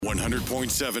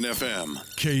100.7 FM,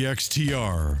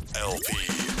 KXTR, LP,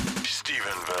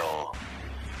 Stephenville.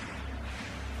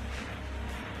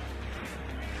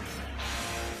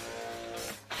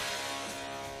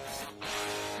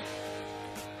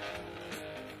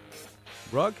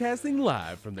 Broadcasting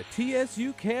live from the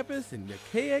TSU campus in the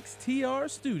KXTR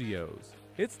studios.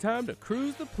 It's time to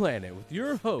cruise the planet with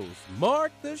your host,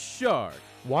 Mark the Shark.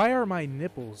 Why are my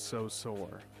nipples so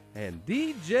sore? And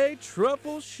DJ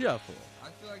Truffle Shuffle. I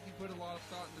feel like you put a lot of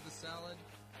thought into the salad.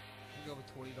 You go with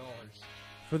 $20.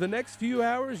 For the next few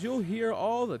hours, you'll hear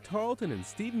all the Tarleton and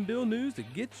Stephenville news to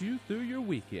get you through your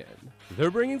weekend. They're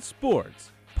bringing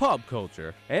sports, pop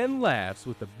culture, and laughs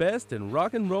with the best in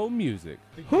rock and roll music.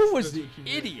 Who was the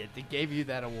idiot that gave you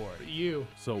that award? You.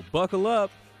 So buckle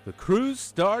up, the cruise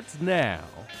starts now.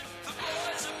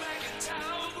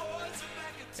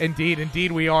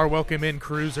 Indeed we are. Welcome in,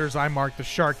 cruisers. I'm Mark the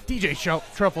Shark. DJ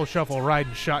Truffle Shuffle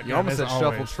riding shotgun. You almost as said always.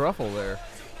 shuffle truffle there.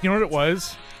 You know what it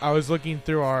was? I was looking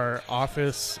through our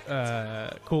office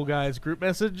cool guys group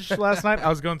message last night. I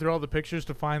was going through all the pictures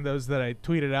to find those that I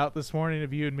tweeted out this morning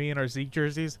of you and me in our Zeke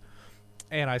jerseys.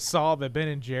 And I saw the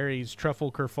Ben & Jerry's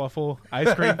Truffle Kerfuffle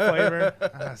ice cream flavor.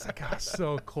 And I was like, oh,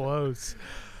 so close.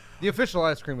 The official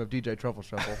ice cream of DJ Truffle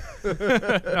Shuffle.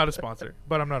 Not a sponsor,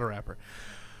 but I'm not a rapper.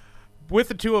 With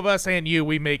the two of us and you,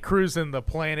 we make Cruising the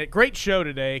Planet. Great show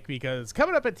today because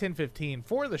coming up at 10:15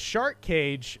 for the Shark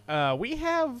Cage, we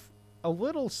have a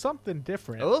little something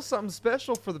different. A little something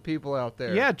special for the people out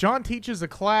there. Yeah, John teaches a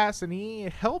class, and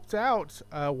he helped out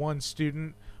one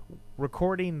student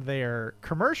recording their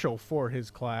commercial for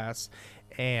his class.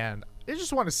 And I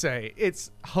just want to say,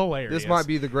 it's hilarious. This might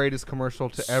be the greatest commercial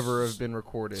to ever have been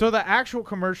recorded. So the actual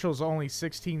commercial is only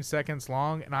 16 seconds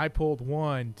long, and I pulled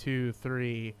 1, 2,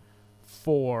 3,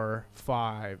 4,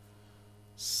 5,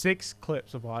 6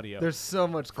 clips of audio. There's so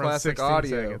much from classic 16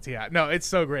 audio. Seconds. Yeah, no, it's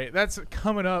so great. That's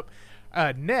coming up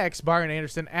next. Byron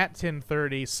Anderson at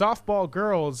 10:30. Softball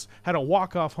girls had a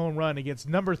walk-off home run against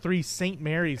number 3 St.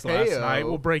 Mary's last night.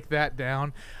 We'll break that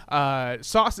down.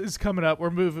 Sauce is coming up.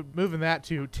 We're moving that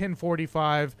to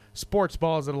 10:45. Sports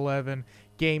balls at 11.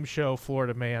 Game show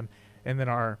Florida Man. And then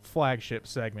our flagship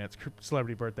segments,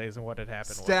 celebrity birthdays and what had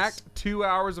happened. Stacked 2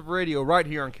 hours of radio right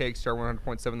here on KXTR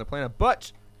 100.7 The Planet.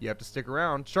 But you have to stick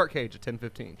around. Shark Cage at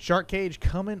 10:15. Shark Cage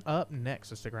coming up next,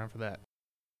 so stick around for that.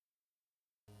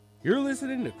 You're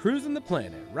listening to Cruising the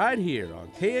Planet right here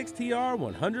on KXTR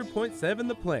 100.7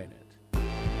 The Planet.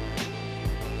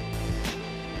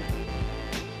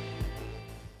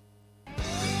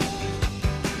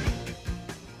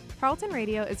 Tarleton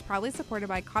Radio is proudly supported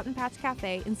by Cotton Patch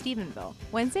Cafe in Stephenville.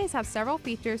 Wednesdays have several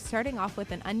features, starting off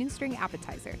with an onion string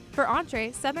appetizer. For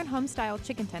entree, Southern home-style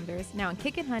chicken tenders, now in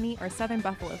Kickin' Honey or Southern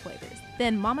Buffalo flavors.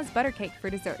 Then Mama's Butter Cake for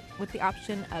dessert, with the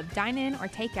option of dine-in or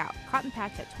take-out. Cotton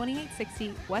Patch at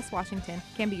 2860 West Washington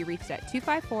can be reached at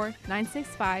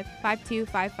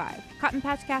 254-965-5255. Cotton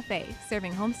Patch Cafe,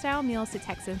 serving home-style meals to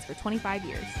Texans for 25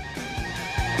 years.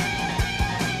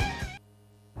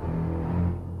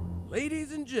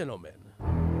 Ladies and gentlemen,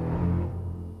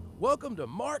 welcome to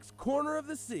Mark's Corner of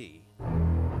the Sea.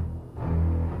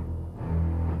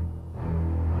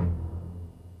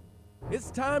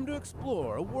 It's time to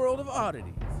explore a world of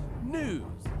oddities, news,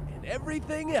 and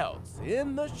everything else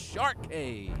in the Shark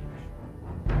Cage.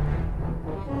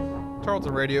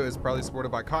 Tarleton Radio is proudly supported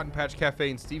by Cotton Patch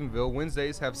Cafe in Stephenville.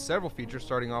 Wednesdays have several features,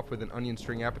 starting off with an onion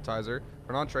string appetizer.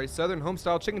 For an entree, Southern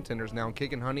homestyle chicken tenders, now in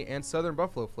Kickin' Honey and Southern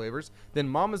Buffalo flavors. Then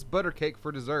Mama's Butter Cake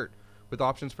for dessert. With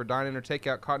options for dine-in or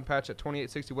takeout, Cotton Patch at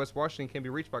 2860 West Washington can be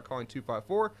reached by calling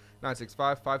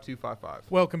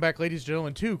 254-965-5255. Welcome back, ladies and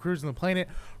gentlemen, to Cruising the Planet,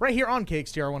 right here on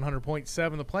KXTR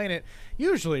 100.7 The Planet.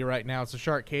 Usually right now it's a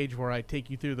Shark Cage where I take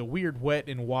you through the weird, wet,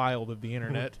 and wild of the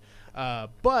internet.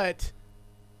 But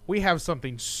we have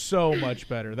something so much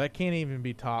better that can't even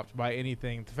be topped by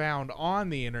anything found on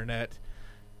the internet.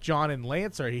 John and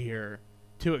Lance are here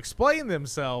to explain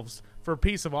themselves for a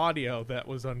piece of audio that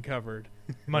was uncovered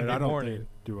Monday morning.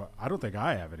 I don't think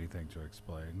I have anything to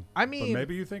explain. I mean, but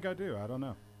maybe you think I do. I don't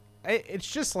know.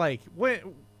 It's just like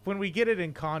when we get it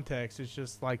in context, it's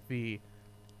just like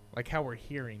how we're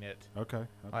hearing it. Okay.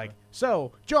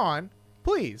 So, John,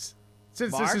 please,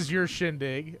 since Mark? this is your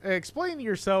shindig, explain to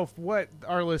yourself what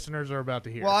our listeners are about to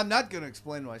hear. Well, I'm not going to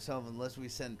explain myself unless we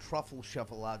send Truffle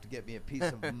Shuffle out to get me a piece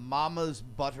of Mama's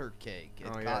Butter Cake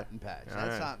at Cotton Patch.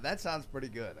 That sounds pretty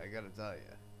good, I got to tell you.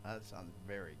 That sounds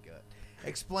very good.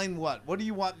 Explain what? What do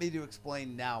you want me to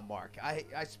explain now, Mark? I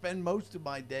spend most of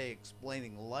my day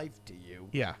explaining life to you.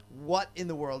 Yeah. What in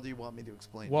the world do you want me to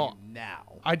explain to you now?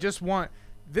 I just want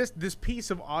this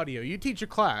piece of audio. You teach a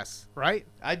class, right?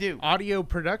 I do. Audio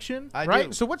production, I right?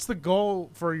 do. So what's the goal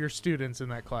for your students in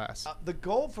that class? The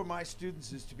goal for my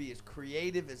students is to be as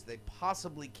creative as they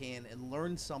possibly can and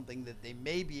learn something that they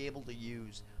may be able to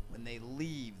use when they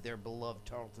leave their beloved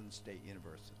Tarleton State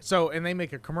University. So, and they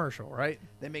make a commercial, right?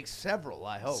 They make several,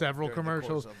 I hope. Several during the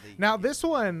commercials. course of the Now, year. this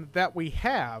one that we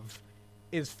have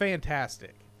is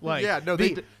fantastic. Like, yeah, no,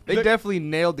 the- they the- definitely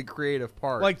nailed the creative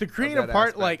part. like the of creative that part.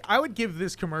 aspect. Like, I would give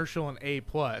this commercial an A+,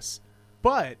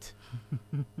 but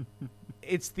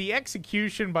it's the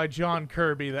execution by John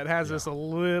Kirby that has us a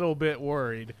little bit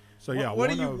worried. So yeah, what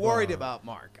are one you of, worried about,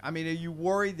 Mark? I mean, are you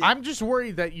worried that I'm just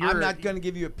worried that you're. I'm not going to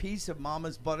give you a piece of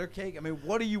Mama's butter cake? I mean,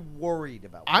 what are you worried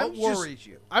about? I'm What worries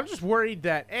you? I'm just worried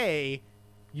that A,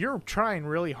 you're trying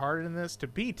really hard in this to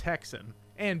be Texan,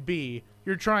 and B,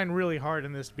 you're trying really hard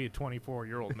in this to be a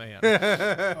 24-year-old man.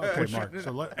 Okay, Mark. So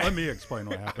let me explain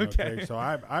what happened. Okay. So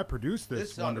I produced This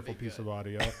this ought to wonderful be piece good. of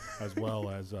audio as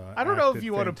well as. I don't know if acted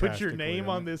you want to put your fantastically name in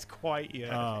on it. this quite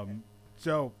yet.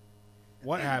 So,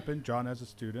 what happened? John, as a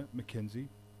student, Mackenzie,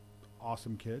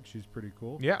 awesome kid. She's pretty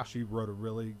cool. Yeah. She wrote a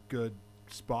really good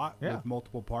spot Yeah. with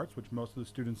multiple parts, which most of the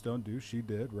students don't do. She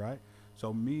did, right?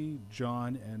 So me,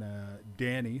 John, and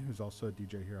Danny, who's also a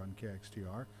DJ here on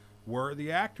KXTR, were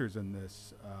the actors in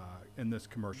this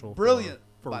commercial. Brilliant,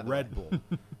 for by the Red Bull.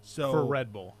 So for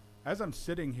Red Bull. as I'm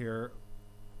sitting here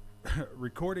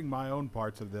recording my own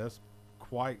parts of this,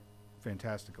 quite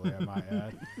fantastically, I might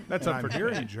add. That's and up I'm for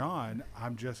hearing John.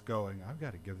 I'm just going, I've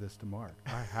got to give this to Mark.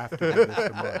 I have to give this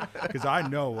to Mark because I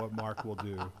know what Mark will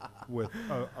do with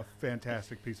a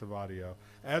fantastic piece of audio,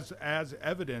 as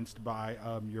evidenced by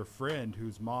your friend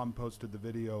whose mom posted the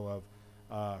video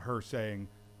of her saying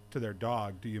to their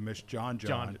dog, "Do you miss John?"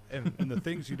 And the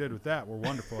things you did with that were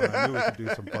wonderful. And I knew we could do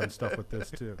some fun stuff with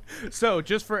this too. So,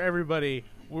 just for everybody,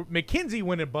 Mackenzie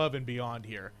went above and beyond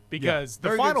here because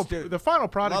Very good student. the final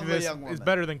product Lovely of this young is woman.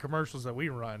 better than commercials that we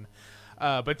run.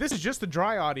 But this is just the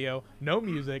dry audio, no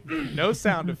music, no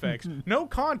sound effects, no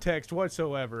context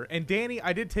whatsoever. And Danny,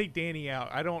 I did take Danny out.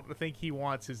 I don't think he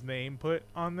wants his name put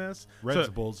on this. Red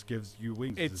So Bulls gives you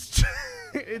wings. it's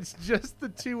it's just the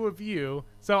two of you.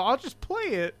 So I'll just play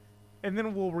it, and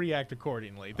then we'll react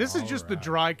accordingly. This is just the Alright.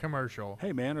 dry commercial.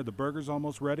 Hey man, are the burgers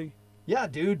almost ready? Yeah,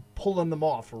 dude, pulling them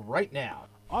off right now.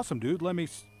 Awesome, dude.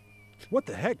 What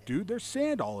the heck, dude? There's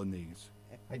sand all in these.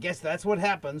 I guess that's what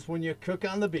happens when you cook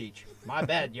on the beach. My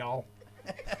bad, y'all.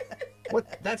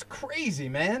 What? That's crazy,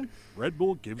 man. Red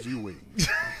Bull gives you wings.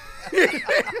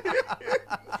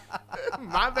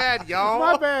 My bad, y'all.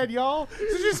 My bad, y'all.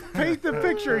 So just paint the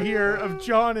picture here of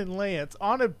John and Lance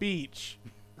on a beach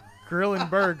grilling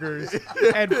burgers,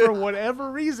 and for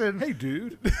whatever reason, Hey,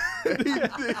 dude.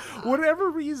 whatever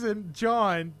reason,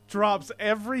 John drops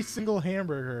every single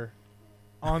hamburger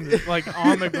on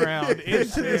the ground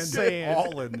into the sand.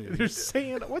 all in these. There's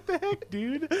sand. What the heck,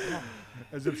 dude?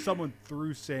 As if someone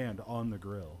threw sand on the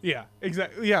grill. Yeah,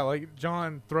 exactly. Yeah, like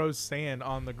John throws sand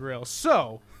on the grill.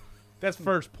 So that's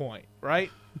first point, right?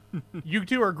 You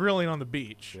two are grilling on the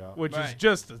beach, Yeah. which is Right.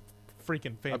 just a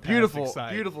freaking A fantastic beautiful,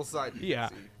 sight. beautiful sight. you Yeah.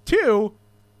 can see. Two,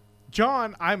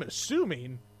 John, I'm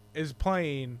assuming, is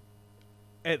playing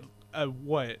at a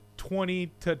what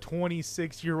 20 to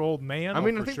 26-year-old man. I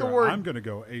mean, For I think sure. the word. I'm going to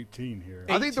go 18 here.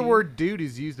 I think the 18. word "dude"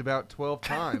 is used about 12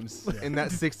 times in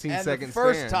that 16 And second the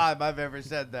first span. time I've ever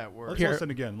said that word. Let's Here.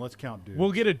 listen again. Let's count dudes.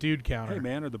 We'll get a dude counter. Hey,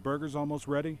 man, are the burgers almost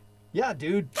ready? Yeah,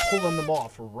 dude, pulling them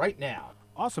off right now.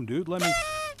 Awesome, dude.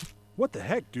 What the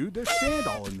heck, dude? There's sand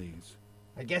all in these.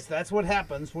 I guess that's what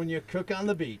happens when you cook on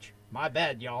the beach. My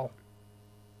bad, y'all.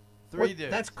 Three What?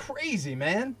 dudes. That's crazy,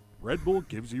 man. Red Bull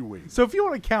gives you wings. So if you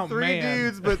want to count 3 man,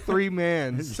 dudes, but 3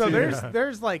 men. so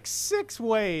there's like 6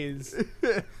 ways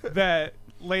that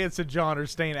Lance and John are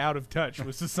staying out of touch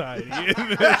with society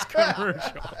in this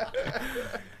commercial.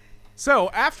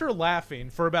 So after laughing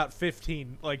for about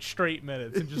 15 like straight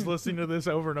minutes and just listening to this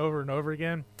over and over and over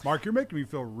again, Mark, you're making me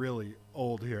feel really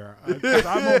old here.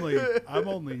 I'm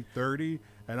only 30,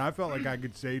 and I felt like I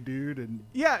could say dude and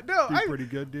yeah, no, be pretty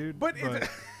good, dude. But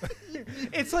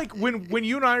it's like when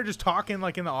you and I are just talking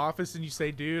like in the office and you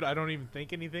say dude, I don't even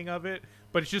think anything of it,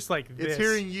 but it's just like this. It's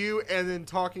hearing you and then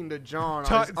talking to John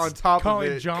Ta- on top of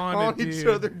calling it. John calling a each dude.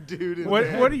 other dude. and What-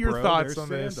 man. what are your Bro, thoughts there's on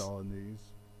sand this? all in these.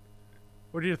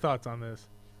 What are your thoughts on this?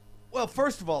 Well,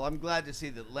 first of all, I'm glad to see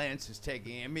that Lance is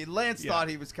taking it. I mean, Lance Yeah. thought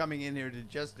he was coming in here to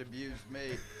just abuse me,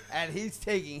 and he's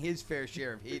taking his fair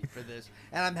share of heat for this.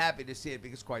 And I'm happy to see it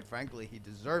because, quite frankly, he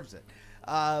deserves it.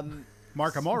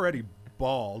 Mark, I'm already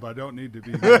bald. I don't need to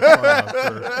be. Made fun of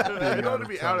for I being don't want to of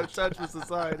be out of touch. touch with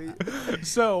society.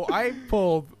 So I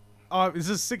pulled this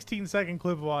is a 16-second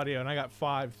clip of audio, and I got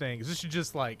 5 things. This is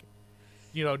just like,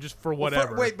 just for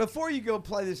whatever. Wait, before you go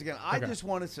play this again, I Okay. just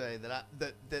want to say that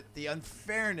the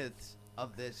unfairness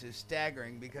of this is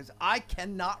staggering because I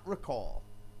cannot recall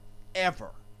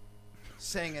ever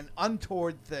saying an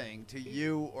untoward thing to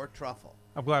you or Truffle.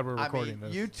 I'm glad we're I recording mean,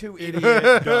 this. you two Idiot,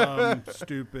 idiots. dumb,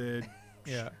 stupid,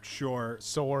 Yeah. short,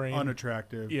 Soaring.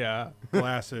 unattractive, Yeah.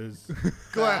 glasses.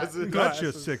 Glasses. That's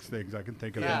just 6 things I can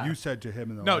think of Yeah. that you said to him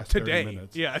in the No, last today. 30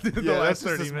 minutes. Yeah, the Yeah, last that's just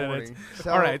 30 this minutes. morning.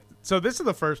 So- All right, so this is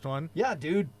the first one. Yeah,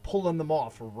 dude, pulling them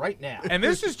off right now. And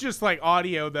this is just like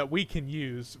audio that we can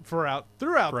use throughout the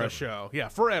Forever. show. Yeah,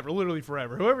 forever, literally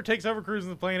forever. Whoever takes over Cruising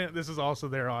the Planet, this is also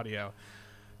their audio.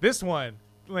 This one,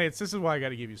 Lance, this is why I got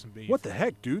to give you some beef. What the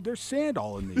heck, dude? There's sand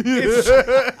all in these.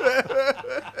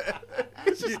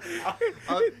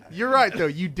 You're right though.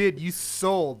 You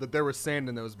sold that there was sand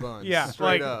in those buns. Yeah,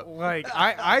 straight up.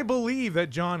 I believe that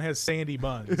John has sandy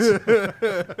buns.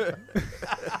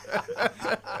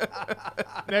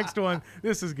 Next one,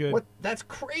 this is good. What? That's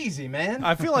crazy, man.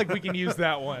 I feel like we can use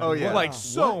that one. Oh, yeah. like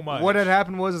so much. What had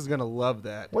happened was gonna love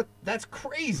that. What? That's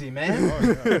crazy, man.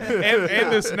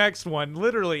 and this next one,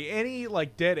 literally any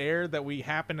like dead air that we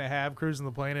happen to have Cruising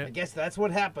the I Planet. guess that's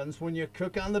what happens when you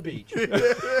cook on the beach.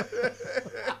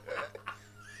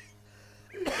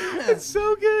 It's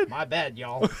so good. My bad,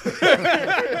 y'all.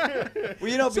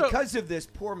 Well, because of this,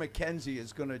 poor Mackenzie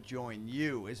is going to join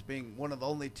you as being one of the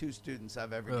only 2 students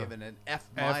I've ever given an F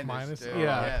minus. to.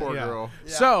 Yeah, Poor yeah. girl.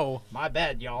 Yeah. So, My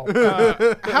bad, y'all.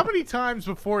 how many times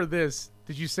before this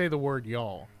did you say the word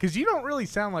y'all? Because you don't really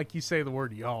sound like you say the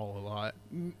word y'all a lot.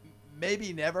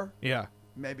 Maybe never. Yeah.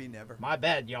 Maybe never. My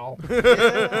bad, y'all. Yeah,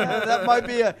 that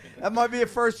might be a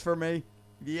first for me.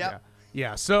 Yep.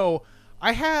 Yeah. So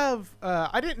I have.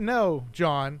 I didn't know,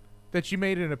 John, that you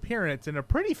made an appearance in a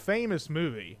pretty famous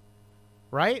movie,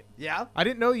 right? Yeah. I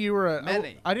didn't know you were a.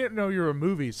 Many. I didn't know you were a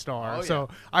movie star. Oh, so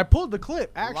I pulled the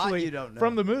clip lot actually you don't know.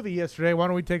 from the movie yesterday. Why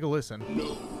don't we take a listen?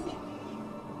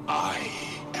 I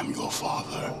am your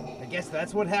father. I guess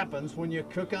that's what happens when you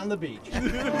cook on the beach.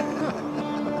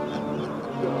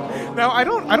 Now I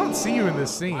don't see you in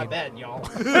this scene. My bad, y'all.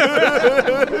 But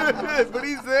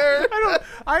he's there.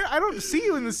 I don't see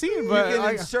you in the scene, You but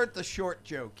can insert the short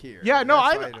joke here. yeah, no,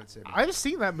 That's why you don't see me. I've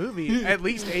seen that movie at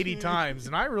least 80 times,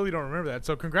 and I really don't remember that.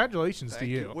 So congratulations to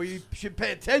Thank you. Well, you should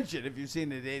pay attention if you've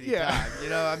seen it 80 Yeah.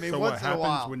 times. I mean, So what once in a happens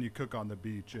while. when you cook on the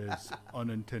beach is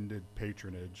unintended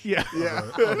patronage Yeah.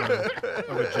 of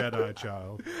a Jedi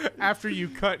child. After you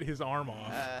cut his arm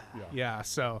off. Yeah.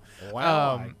 So.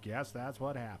 Well, I guess that's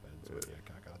what happens when you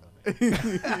cook on the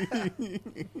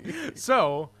beach.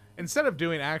 So instead of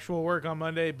doing actual work on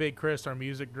Monday, Big Chris, our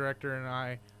music director, and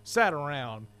I sat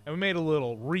around and we made a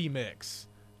little remix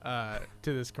to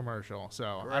this commercial.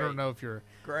 So I don't Great. know if you're.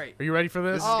 Great. Are you ready for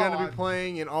this? This is going to be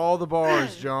playing in all the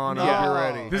bars, John. I hope you're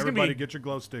ready. This is gonna Everybody be get your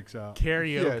glow sticks out.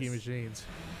 karaoke Yes. machines.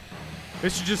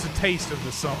 This is just a taste of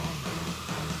the song.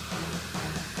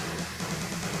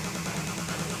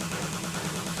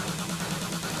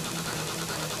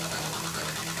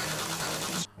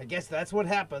 I guess that's what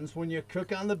happens when you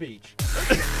cook on the beach.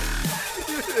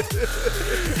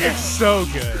 It's so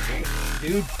good.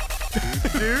 Dude,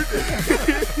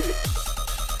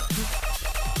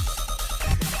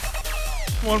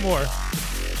 One more.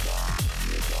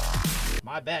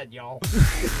 my bad, y'all.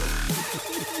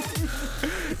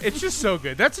 It's just so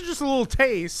good. That's just a little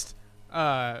taste.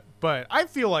 But I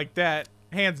feel like that,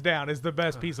 hands down, is the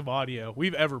best piece of audio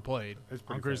we've ever played It's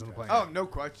pretty on Cruising the fantastic. Planet. Oh, no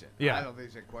question. Yeah. I don't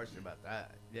think there's a question about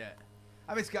that. Yeah.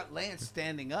 I mean, it's got Lance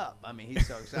standing up. I mean, he's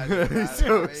so excited. About it.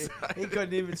 so I mean, he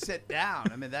couldn't even sit down.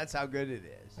 I mean, that's how good it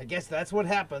is. I guess that's what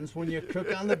happens when you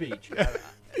cook on the beach.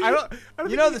 I don't You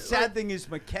think know, he- the sad thing is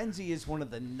Mackenzie is one of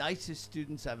the nicest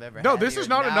students I've ever had. No, this here is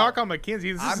not a now. knock on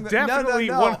Mackenzie. This is I'm- definitely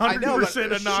no, I know, but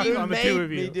 100% a knock she on the made two of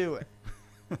me you. do it.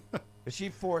 She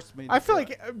forced me to I feel do like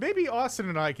it. maybe Austin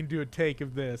and I can do a take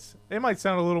of this. It might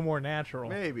sound a little more natural.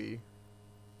 Maybe.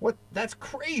 What? That's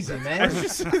crazy, man.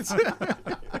 It's just-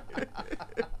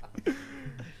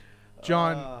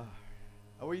 John,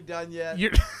 Are we done yet?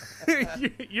 you're,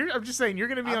 I'm just saying, you're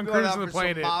going to be I'm on going Cruising out the for some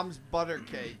Planet. Mom's butter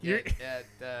cake You're- at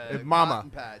It's Mama. Cotton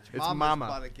Patch. It's Mama's Mama.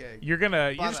 butter cake. You're just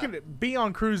Butter. gonna be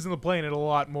on Cruising the Planet a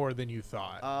lot more than you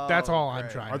thought. Oh, That's all I'm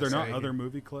great. trying Are to there not say. other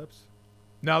movie clips?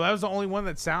 No, that was the only one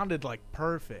that sounded like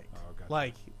perfect. Oh, gotcha.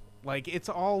 Like it's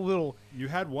all little. You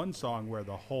had one song where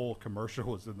the whole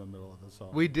commercial was in the middle of the song.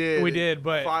 We did. We did,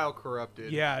 but- file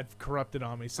corrupted. Yeah, it corrupted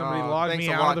on me. Somebody Oh, logged thanks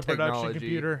me a out lot, of the production technology.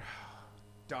 computer.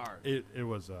 Darn. It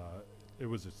was it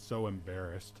was just so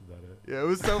embarrassed that it. Yeah, it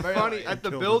was so funny. At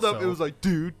the killed build-up, it itself. was like,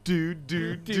 dude.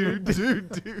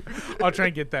 I'll try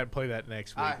and get that, play that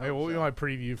next week. I Maybe hope we so. might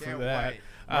preview for Can't that. wait.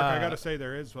 Mark, I gotta say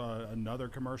there is another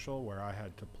commercial where I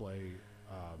had to play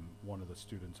one of the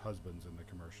students' husbands in the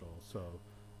commercial, so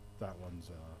that one's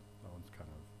kind of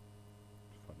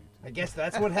funny too. I guess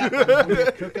that's what happens when you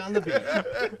cook on the beach.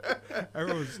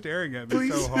 Everyone was staring at me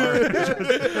so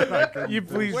hard. You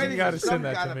please, Waiting you got to for some send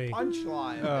that kind to of me.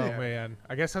 punchline Oh there. man,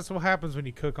 I guess that's what happens when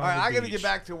you cook on All right, the I beach. got to get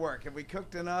back to work. Have we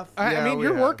cooked enough? I Yeah, mean, we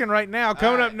you're have. working right now.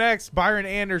 Coming All up right. next, Byron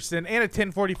Anderson and a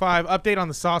 10:45 update on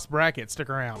the sauce bracket. Stick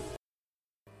around.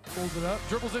 Pulls it up,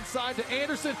 dribbles inside to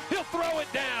Anderson. He'll throw it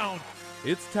down.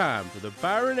 It's time for the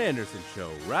Byron Anderson Show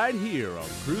right here on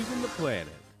Cruising the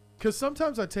Planet. Because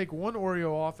sometimes I take one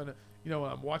Oreo off, and when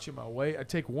I'm watching my weight, I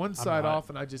take one side not. off,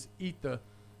 and I just eat the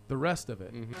rest of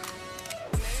it.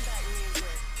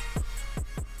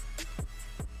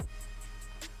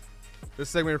 This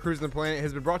segment of Cruising the Planet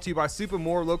has been brought to you by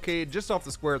Supermore, located just off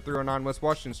the square at 309 West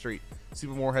Washington Street.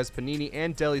 Supermore has panini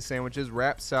and deli sandwiches,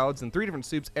 wraps, salads, and 3 different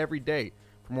soups every day.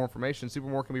 For more information,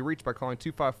 Supermore can be reached by calling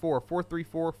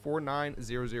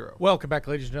 254-434-4900. Welcome back,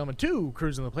 ladies and gentlemen, to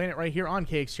Cruising the Planet right here on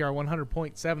KXTR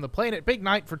 100.7 The Planet. Big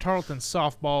night for Tarleton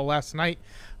softball last night.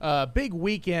 Big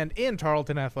weekend in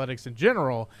Tarleton athletics in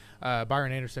general.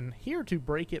 Byron Anderson here to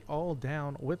break it all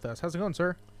down with us. How's it going,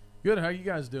 sir? Good. How you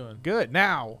guys doing? Good.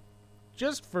 Now,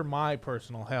 just for my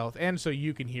personal health and so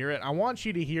you can hear it, I want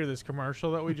you to hear this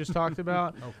commercial that we just talked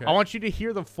about. Okay. I want you to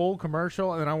hear the full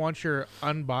commercial, and then I want your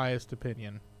unbiased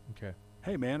opinion. Okay.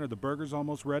 Hey man, are the burgers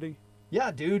almost ready? Yeah,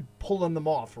 dude, pulling them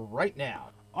off right now.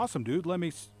 Awesome, dude.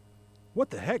 What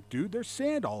the heck, dude? There's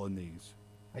sand all in these.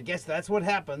 I guess that's what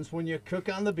happens when you cook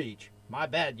on the beach. My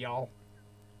bad, y'all.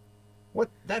 What?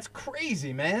 That's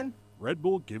crazy, man. Red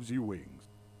Bull gives you wings.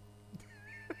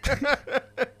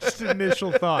 Just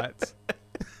initial thoughts.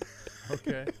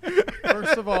 Okay.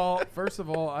 First of all,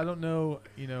 I don't know.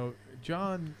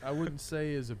 John, I wouldn't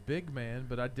say is a big man,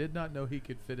 but I did not know he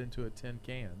could fit into a tin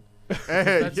can.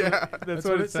 Hey, That's yeah. That's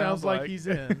what it sounds like he's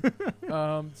in.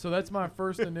 So that's my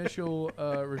first initial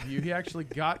review. He actually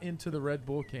got into the Red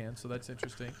Bull can, so that's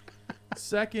interesting.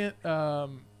 Second,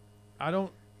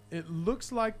 it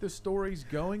looks like the story's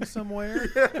going somewhere,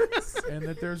 and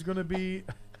that there's going to be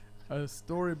a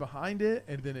story behind it,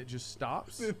 and then it just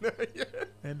stops,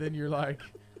 and then you're like,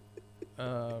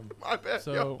 My bad,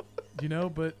 so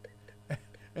but.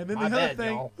 And then My the other bad,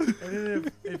 thing, y'all. and then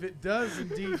if it does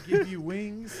indeed give you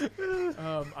wings,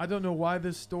 I don't know why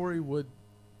this story would,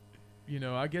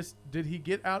 I guess, did he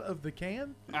get out of the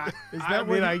can? Is that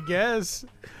what I guess.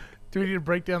 Do we need to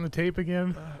break down the tape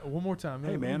again? one more time?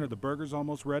 Hey man, are the burgers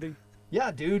almost ready?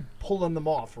 Yeah, dude, pulling them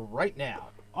off right now.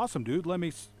 Awesome, dude.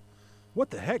 What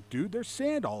the heck, dude? There's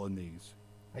sand all in these.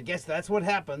 I guess that's what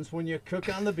happens when you cook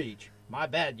on the beach. My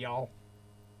bad, y'all.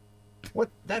 What?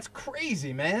 That's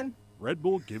crazy, man. Red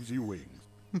Bull gives you wings.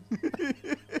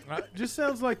 Just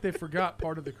sounds like they forgot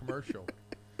part of the commercial.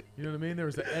 You know what I mean? There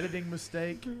was an editing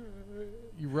mistake.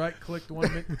 You right-clicked too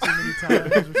many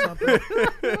times or something.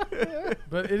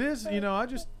 But it is,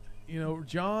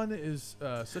 John is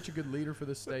such a good leader for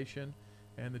this station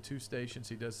and the two stations.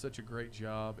 He does such a great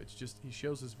job. It's just he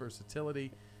shows his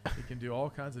versatility. He can do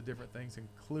all kinds of different things,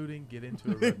 including get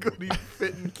into a Red Bull. Including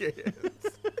fitting cans.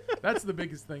 That's the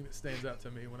biggest thing that stands out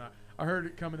to me. When I heard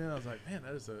it coming in, I was like, man,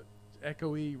 that is a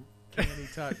echoey, canny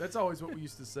type. That's always what we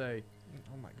used to say.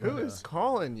 Oh my Who is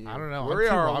calling you? I don't know. We I'm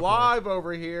too are popular. live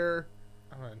over here.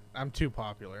 I'm too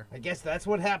popular. I guess that's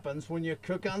what happens when you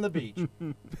cook on the beach.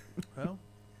 Well,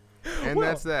 And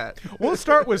that's that. We'll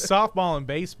start with softball and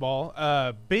baseball.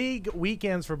 Big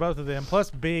weekends for both of them, plus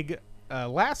big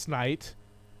last night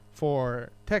for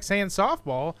Texan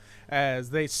softball as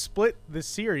they split the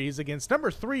series against number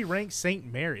 3 ranked St.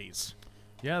 Mary's.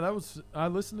 yeah, I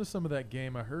listened to some of that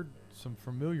game. I heard some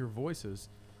familiar voices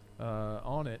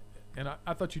on it, and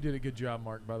I thought you did a good job,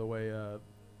 Mark. By the way,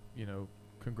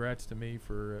 congrats to me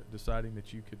for deciding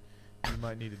that you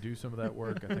might need to do some of that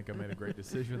work. I think I made a great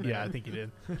decision there. Yeah, I think you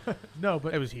did. No,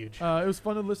 but It was huge. it was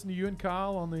fun to listen to you and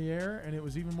Kyle on the air, and it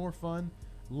was even more fun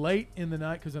late in the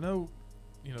night because I know,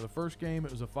 the first game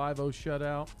it was a 5-0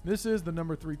 shutout. This is the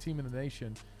number 3 team in the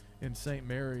nation in St.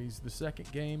 Mary's. The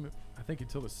second game, I think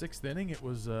until the 6th inning, it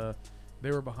was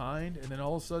they were behind, and then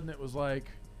all of a sudden it was like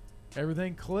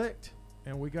everything clicked,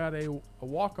 and we got a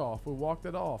walk-off. We walked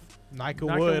it off. Nika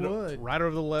Nika Wood, Wood. right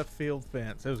over the left field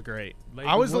fence. It was great. Laid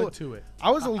I the was wood to it.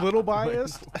 I was a little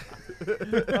biased.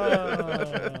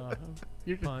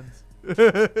 Your puns. I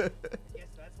guess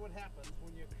that's what happens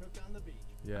when you cook on the beach.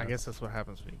 Yeah. I guess that's what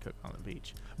happens when you cook on the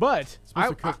beach. But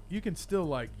you can still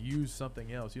like use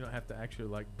something else. You don't have to actually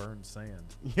like burn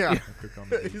sand. Yeah. and cook on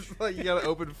the beach. It's like you gotta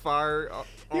open fire.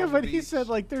 yeah, on but the he beach. said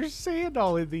like there's sand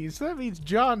all in these. So that means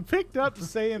John picked up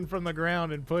sand from the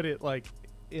ground and put it like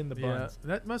in the Yeah, buns.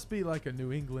 that must be like a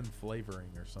New England flavoring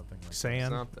or something like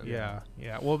Sand. Something, Yeah,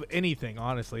 yeah. Well, anything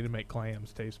honestly to make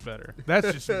clams taste better.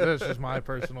 That's just my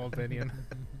personal opinion.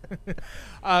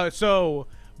 So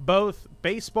both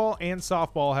baseball and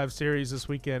softball have series this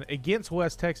weekend against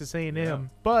West Texas A&M. Yeah.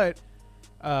 But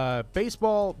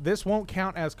baseball, this won't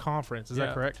count as conference. Is that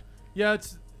Yeah. correct? Yeah,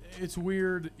 it's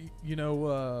weird.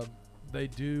 They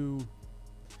do.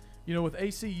 With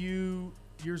ACU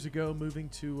years ago moving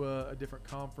to a different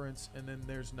conference, and then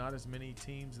there's not as many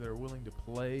teams that are willing to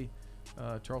play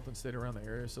Charleston State around the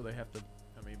area, so they have to.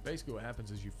 I mean, basically what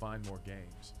happens is you find more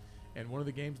games. And one of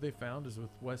the games they found is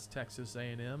with West Texas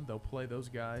A&M. They'll play those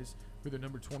guys who are the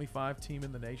number 25 team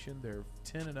in the nation. They're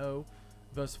 10-0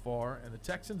 thus far, and the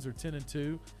Texans are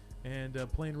 10-2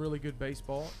 and playing really good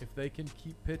baseball. If they can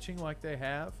keep pitching like they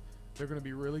have, they're going to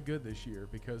be really good this year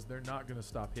because they're not going to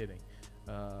stop hitting.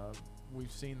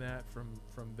 We've seen that from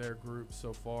their group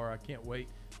so far. I can't wait.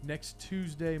 Next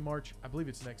Tuesday, March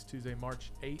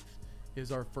 8th, is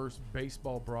our first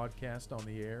baseball broadcast on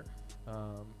the air.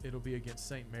 It'll be against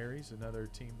St. Mary's, another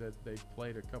team that they've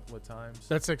played a couple of times.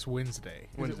 That's next Wednesday.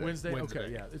 Is it Wednesday?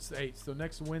 Okay, yeah, it's the 8th. So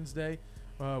next Wednesday,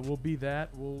 we'll be that.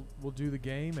 We'll do the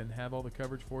game and have all the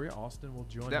coverage for you. Austin will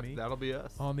join me. That'll be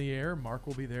us on the air. Mark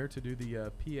will be there to do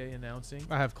the PA announcing.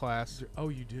 I have class. Oh,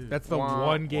 you do. That's the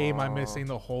one game I'm missing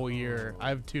the whole year. I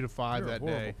have 2 to 5 You're that a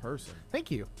horrible day. person.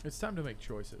 Thank you. It's time to make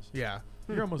choices. Yeah.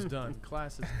 You're almost done.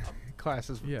 Class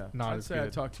is not I'd as say good.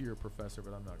 I'd talk to your professor,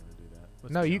 but I'm not going to do that.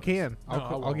 Let's No, be you honest. can. No, I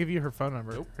I'll won't. give you her phone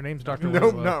number. Nope. Her name's Dr. Nope,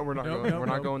 Winslow. no, we're not Nope, going. nope, We're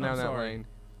not nope. going down I'm that sorry. lane.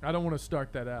 I don't want to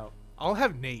start that out. I'll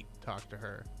have Nate talk to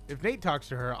her. If Nate talks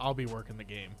to her, I'll be working the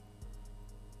game.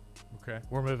 Okay.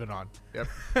 We're moving on. Yep.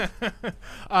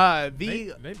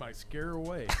 Nate might scare her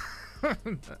away.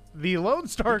 The Lone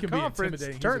Star He can be Conference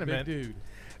intimidating. tournament. He's a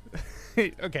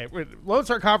big dude. Okay, Lone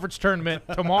Star Conference tournament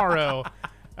tomorrow.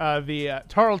 The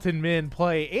Tarleton men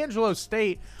play Angelo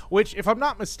State, which, if I'm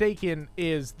not mistaken,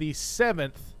 is the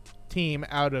 7th team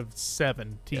out of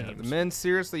 7 teams. Yeah, the men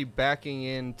seriously backing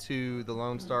into the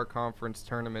Lone Star Conference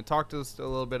tournament. Talk to us a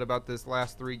little bit about this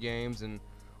last 3 games and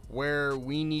where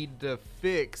we need to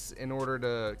fix in order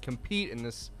to compete in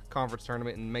this conference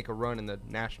tournament and make a run in the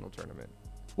national tournament.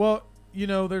 Well,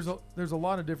 there's a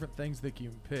lot of different things that you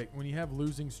can pick. When you have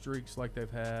losing streaks like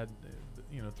they've had,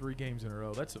 3 games in a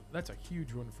row, that's a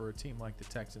huge one for a team like the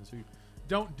Texans who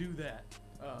don't do that.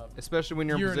 Especially when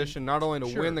you're in position not only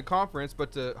to win the conference,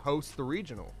 but to host the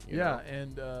regional. You know?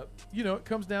 And, it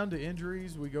comes down to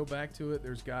injuries. We go back to it.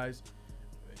 There's guys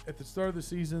at the start of the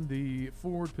season, the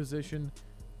forward position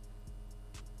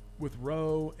with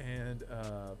Rowe and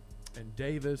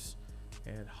Davis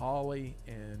and Holly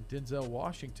and Denzel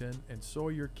Washington and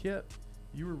Sawyer Kipp,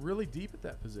 you were really deep at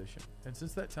that position. And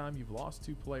since that time, you've lost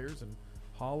 2 players, and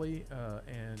Holly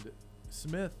and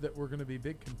Smith that were going to be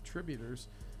big contributors,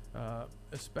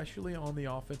 especially on the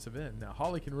offensive end. Now,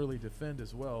 Holly can really defend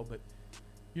as well, but,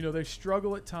 they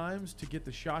struggle at times to get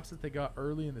the shots that they got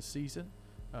early in the season,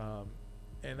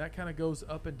 and that kind of goes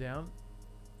up and down.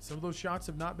 Some of those shots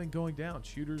have not been going down.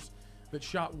 Shooters that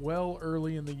shot well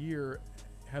early in the year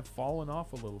have fallen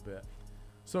off a little bit.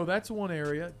 So that's one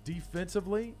area.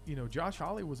 Defensively, Josh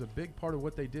Holly was a big part of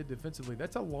what they did defensively.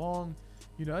 That's a long,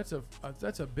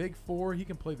 that's a big 4. He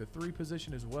can play the 3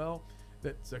 position as well.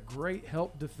 That's a great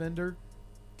help defender.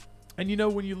 And,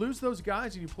 when you lose those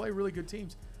guys and you play really good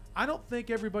teams, I don't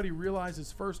think everybody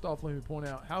realizes, first off, let me point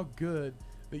out how good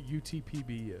that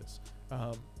UTPB is.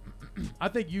 I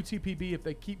think UTPB, if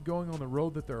they keep going on the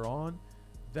road that they're on,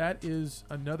 that is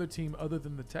another team other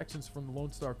than the Texans from the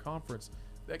Lone Star Conference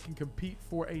that can compete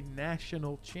for a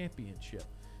national championship.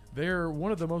 They're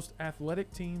one of the most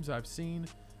athletic teams I've seen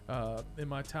in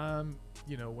my time,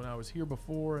 when I was here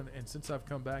before and since I've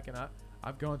come back, and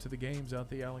I've gone to the games out at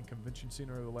the Allen Convention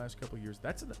Center over the last couple of years.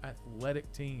 That's an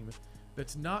athletic team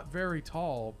that's not very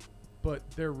tall, but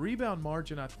their rebound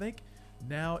margin, I think,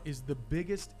 now is the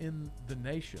biggest in the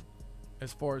nation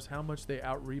as far as how much they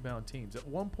out-rebound teams. At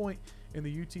one point in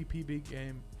the UTPB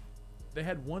game, they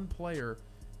had one player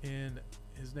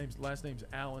last name's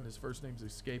Allen, his first name's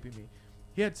escaping me.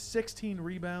 He had 16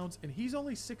 rebounds, and he's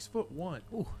only 6'1".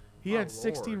 He had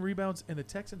 16 rebounds, and the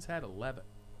Texans had 11.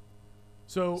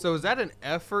 So is that an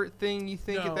effort thing, you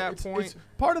think, at that point?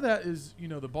 Part of that is,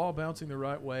 the ball bouncing the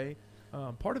right way.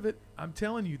 Part of it, I'm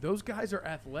telling you, those guys are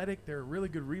athletic. They're a really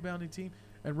good rebounding team.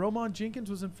 And Roman Jenkins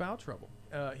was in foul trouble.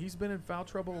 He's been in foul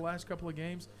trouble the last couple of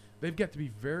games. They've got to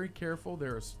be very careful.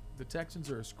 The Texans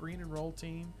are a screen and roll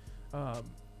team,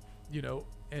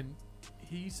 and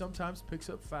he sometimes picks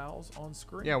up fouls on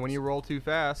screens. Yeah, when you roll too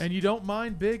fast. And you don't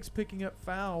mind bigs picking up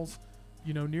fouls,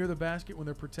 near the basket when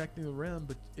they're protecting the rim,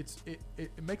 but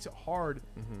it makes it hard.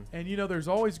 Mm-hmm. And, there's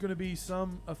always going to be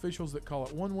some officials that call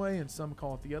it one way and some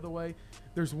call it the other way.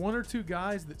 There's one or two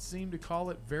guys that seem to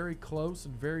call it very close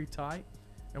and very tight,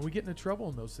 and we get into trouble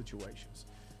in those situations.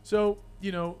 So,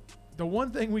 the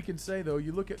one thing we can say, though,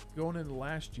 you look at going into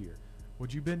last year,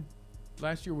 would you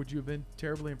have been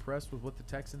terribly impressed with what the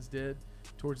Texans did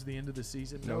towards the end of the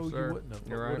season? No, No, sir. you wouldn't have.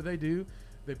 You're What right. do they do?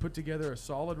 They put together a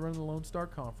solid run in the Lone Star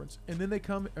Conference, and then they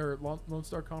Lone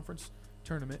Star Conference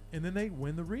tournament, and then they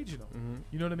win the regional. Mm-hmm.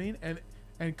 You know what I mean?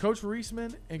 And Coach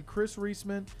Reisman and Chris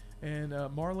Reisman and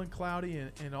Marlon Cloudy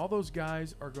and all those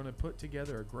guys are going to put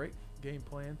together a great game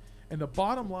plan. And the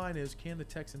bottom line is, can the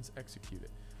Texans execute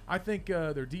it? I think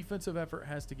their defensive effort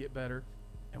has to get better,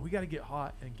 and we got to get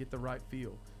hot and get the right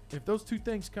feel. If those two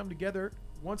things come together,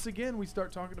 once again, we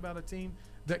start talking about a team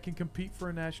that can compete for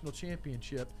a national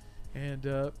championship. And,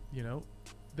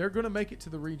 they're going to make it to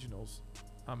the regionals.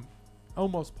 I'm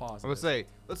almost positive. I would say,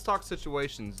 let's talk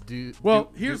situations.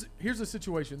 Here's a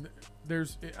situation.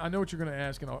 I know what you're going to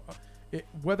ask, and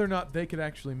whether or not they could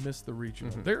actually miss the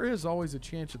regional. Mm-hmm. There is always a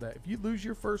chance of that. If you lose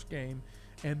your first game,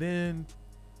 and then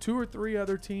 2 or 3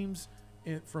 other teams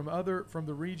from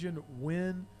the region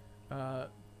win,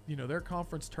 their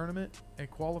conference tournament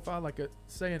and qualify, like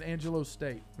say an Angelo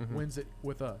State wins it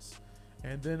with us,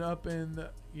 and then up in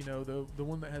the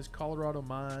one that has Colorado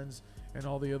Mines and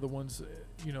all the other ones,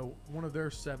 one of their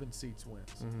 7 seats wins.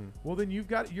 Mm-hmm. Well, then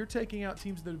you're taking out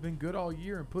teams that have been good all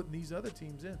year and putting these other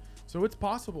teams in. So it's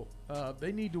possible.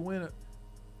 They need to win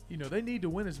they need to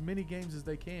win as many games as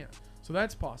they can. So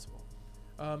that's possible.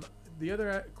 The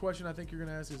other question I think you're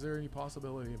going to ask, is there any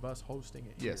possibility of us hosting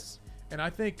it here? Yes. And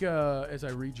I think as I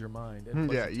read your mind, and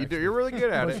plus Yeah, you do. text You're me- really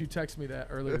good at plus it. you text me that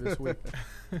earlier this week.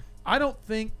 I don't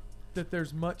think that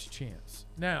there's much chance.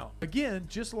 Now, again,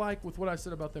 just like with what I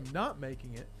said about them not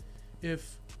making it,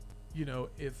 if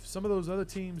some of those other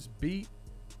teams beat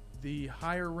the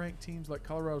higher ranked teams, like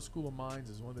Colorado School of Mines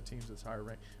is one of the teams that's higher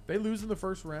ranked. If they lose in the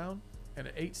first round and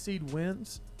an 8 seed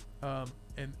wins, and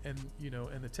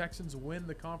the Texans win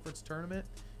the conference tournament,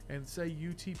 and say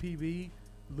UTPB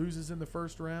loses in the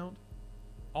first round,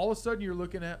 all of a sudden you're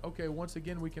looking at, okay, once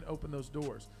again we can open those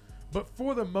doors. But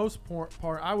for the most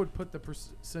part, I would put the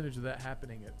percentage of that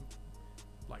happening at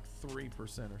like 3%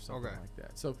 or something like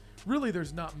that. So really,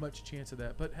 there's not much chance of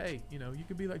that. But hey, you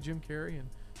can be like Jim Carrey and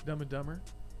Dumb and Dumber.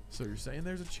 So you're saying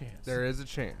there's a chance? There is a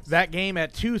chance. That game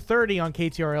at 2:30 on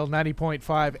KTRL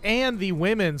 90.5, and the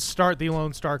women start the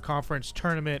Lone Star Conference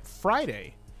tournament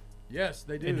Friday. Yes,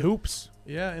 they do. In hoops.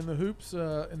 Yeah, in the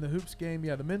hoops game.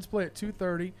 Yeah, the men's play at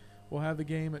 2:30. We'll have the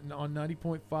game on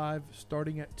 90.5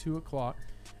 starting at 2 o'clock.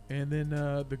 And then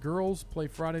the girls play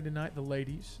Friday tonight, the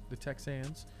ladies, the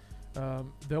Texans.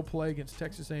 They'll play against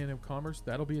Texas A&M Commerce.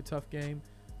 That'll be a tough game.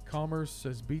 Commerce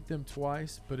has beat them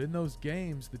twice, but in those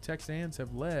games, the Texans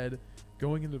have led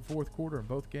going into the fourth quarter in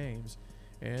both games.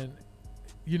 And,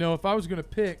 if I was going to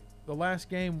pick the last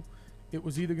game, it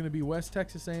was either going to be West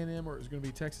Texas A&M or it was going to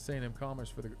be Texas A&M Commerce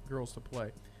for the girls to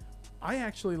play. I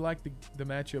actually like the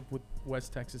matchup with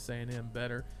West Texas A&M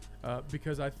better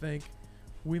because I think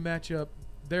we match up.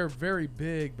 They're very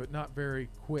big but not very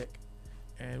quick.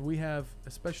 And we have,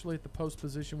 especially at the post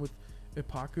position with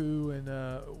Ipaku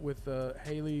and with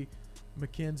Haley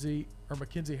McKenzie, or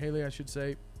Mackenzie Haley, I should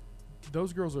say,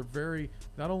 those girls are very,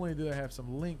 not only do they have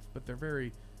some length, but they're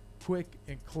very quick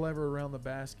and clever around the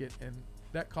basket, and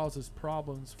that causes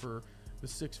problems for the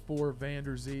 6'4"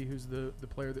 Vander Zee, who's the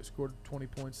player that scored 20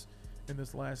 points in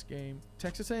this last game.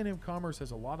 Texas A&M Commerce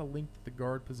has a lot of length at the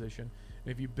guard position,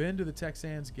 and if you've been to the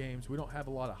Texans games, we don't have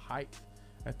a lot of height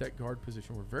at that guard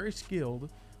position. We're very skilled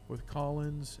with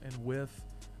Collins and With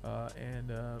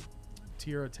and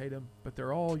Tiara Tatum, but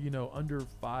they're all, under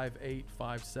 5'8",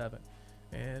 5'7".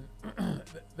 And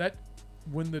that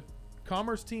when the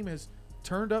Commerce team has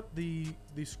turned up the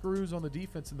screws on the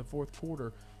defense in the fourth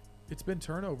quarter, it's been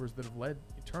turnovers that have led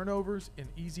turnovers and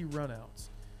easy runouts.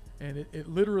 And it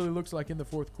literally looks like in the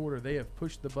fourth quarter they have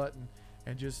pushed the button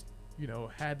and just,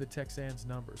 had the Texans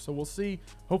number. So we'll see.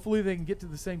 Hopefully they can get to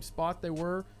the same spot they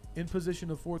were in position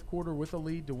of fourth quarter with a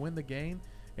lead to win the game.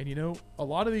 And, a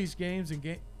lot of these games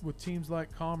with teams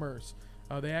like Commerce,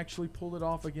 they actually pulled it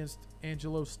off against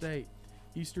Angelo State,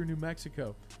 Eastern New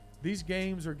Mexico. These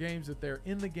games are games that they're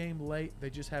in the game late.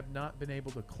 They just have not been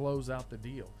able to close out the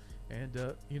deal.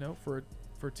 And,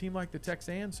 for for a team like the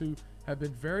Texans, who have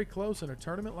been very close in a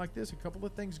tournament like this, a couple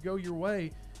of things go your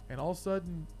way, and all of a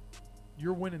sudden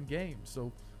you're winning games.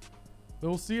 So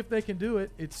we'll see if they can do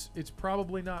it. It's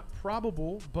probably not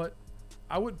probable, but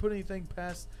I wouldn't put anything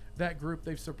past that group.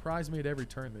 They've surprised me at every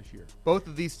turn this year. Both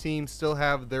of these teams still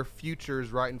have their futures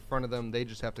right in front of them. They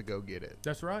just have to go get it.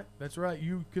 That's right. That's right.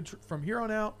 You could from here on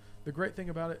out. The great thing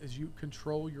about it is you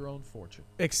control your own fortune.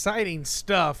 Exciting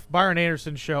stuff. Byron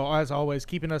Anderson Show, as always,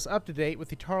 keeping us up to date with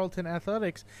the Tarleton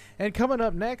Athletics. And coming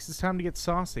up next, it's time to get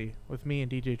saucy with me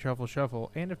and DJ Truffle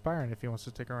Shuffle, and if Byron, if he wants to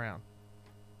stick around.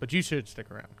 But you should stick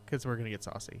around, because we're going to get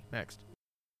saucy next.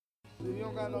 If you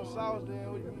don't got no sauce,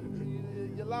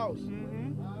 then you're lost.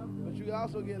 But you can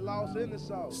also get lost in the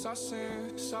sauce.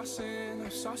 Saucing, I'm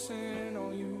saucing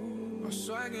on you. I'm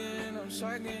swagging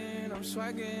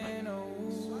on.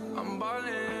 I'm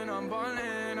ballin',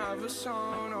 I have a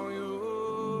song on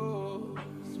you.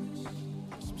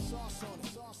 Some sauce on it.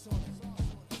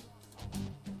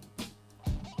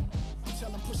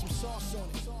 Tell them put some sauce on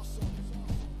it.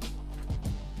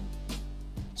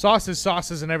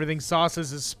 Sauces, and everything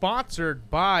sauces is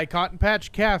sponsored by Cotton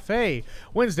Patch Cafe.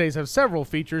 Wednesdays have several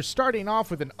features, starting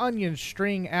off with an onion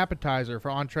string appetizer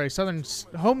for entree, Southern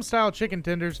home-style chicken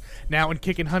tenders, now in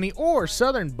Kickin' Honey, or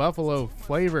Southern Buffalo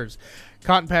flavors.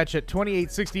 Cotton Patch at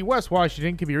 2860 West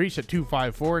Washington can be reached at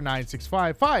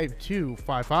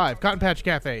 254-965-5255. Cotton Patch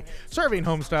Cafe, serving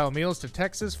home-style meals to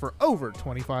Texas for over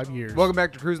 25 years. Welcome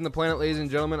back to Cruising the Planet, ladies and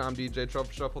gentlemen. I'm DJ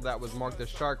Truffle Shuffle. That was Mark the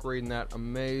Shark reading that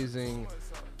amazing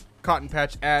Cotton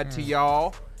Patch ad to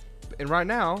y'all. And right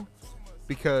now,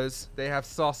 because they have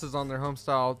sauces on their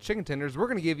home-style chicken tenders, we're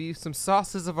going to give you some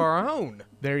sauces of our own.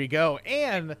 There you go.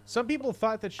 And some people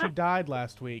thought that she died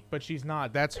last week, but she's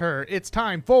not. That's her. It's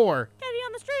time for Katie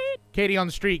on the street. Katie on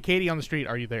the street. Katie on the street,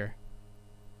 are you there?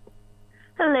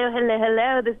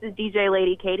 Hello. This is DJ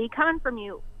Lady Katie coming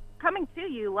to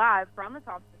you live from the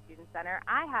Thompson Student Center.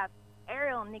 I have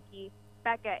Ariel, Nikki,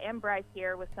 Becca, and Bryce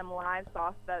here with some live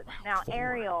sauce votes. Now,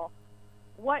 Ariel,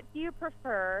 what do you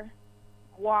prefer,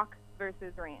 guac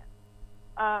versus ranch?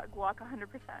 Guac 100%.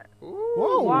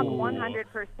 Whoa. Guac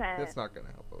 100%. That's not going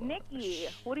to help. Nikki,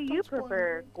 what do you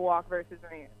prefer, guac versus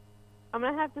ranch? I'm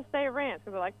going to have to say ranch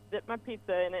because I like to dip my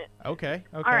pizza in it. Okay.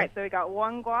 All right, so we got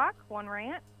one guac, one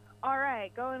ranch. All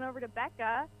right, going over to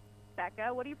Becca.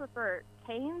 Becca, what do you prefer,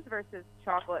 Cane's versus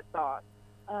chocolate sauce?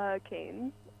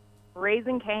 Cane's.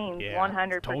 Raising Cane's,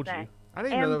 100%. Told you. I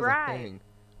didn't know that was Bryce, a thing.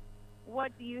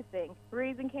 what do you think,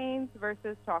 Raising Cane's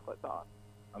versus chocolate sauce?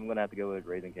 I'm going to have to go with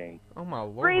Raising Cane's. Oh, my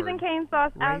Lord. Raising Cane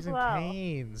sauce as Raisin well.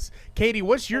 Cane's. Katie,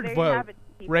 what's your there you vote? have it,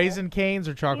 people. Raisin Cane's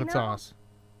or chocolate sauce?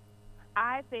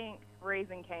 I think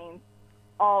Raising Cane's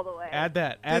all the way. Add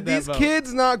that. Did these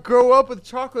kids not grow up with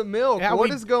chocolate milk? Yeah,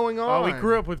 What is going on? Oh, we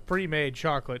grew up with pre-made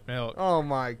chocolate milk. Oh,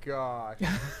 my gosh.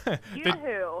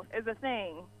 Yoo-hoo is a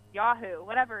thing. Yahoo,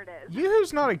 whatever it is.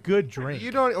 Yoo-hoo's not a good drink. You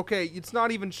don't. Okay, it's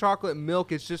not even chocolate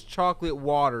milk. It's just chocolate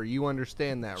water. You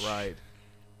understand that, right?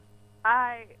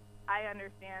 I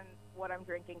understand what I'm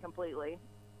drinking completely.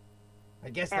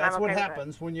 I guess And that's I'm what okay with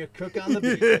happens when you cook on the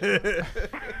beach.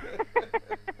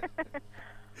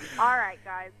 All right,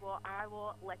 guys. Well, I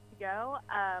will let you go.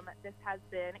 This has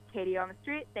been Katie on the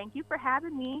Street. Thank you for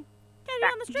having me. Katie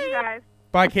Back on the to you street. guys.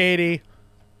 Bye, Katie.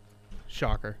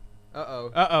 Shocker.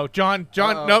 Uh-oh. John.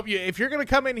 Uh-oh. Nope. If you're gonna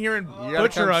come in here and You gotta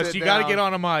butcher come us, sit you gotta down. get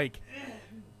on a mic.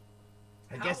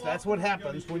 I guess that's what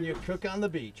happens when you cook on the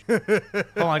beach. Hold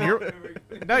on.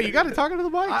 No, you got to talk into the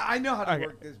mic. I know how to Okay.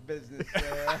 work this business.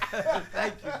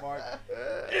 Thank you, Mark.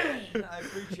 I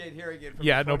appreciate hearing it from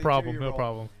Yeah, a no problem. No 22-year-old.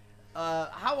 problem.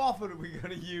 How often are we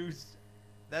going to use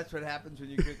that's what happens when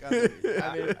you cook on the beach?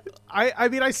 I mean, I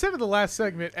mean, I said in the last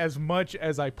segment as much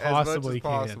as I possibly as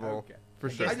much as possible. can. For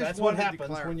I sure. guess I just that's what wanted to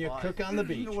happens when you clarify. cook on the I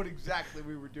didn't beach. know what exactly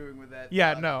we were doing with that.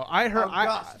 Yeah, no, I heard.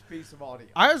 august piece of audio.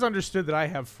 I always understood that I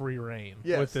have free reign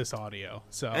Yes. with this audio.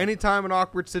 So Anytime an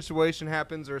awkward situation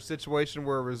happens or a situation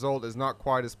where a result is not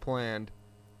quite as planned,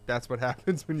 that's what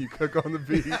happens when you cook on the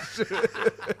beach.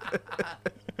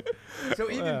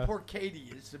 So even poor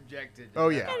Katie is subjected. Oh,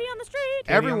 yeah. Katie on the street.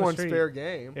 Katie on the Everyone's street. fair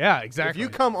game. Yeah, exactly. If you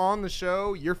come on the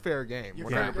show, you're fair game. You're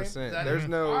 100%. fair game? There's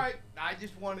no. All right, I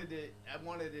just wanted it. I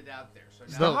wanted it out there. So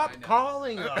now Stop I know.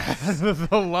 calling us.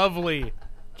 the lovely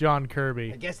John I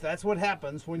Kirby. guess that's what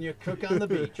happens when you cook on the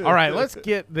beach. All right, let's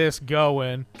get this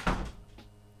going.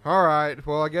 All right.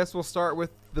 Well, I guess we'll start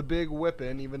with the big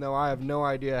whipping, even though I have no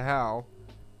idea how.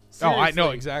 Oh, I know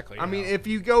Seriously. exactly. I mean, if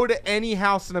you go to any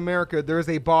house in America, there's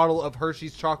a bottle of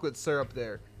Hershey's chocolate syrup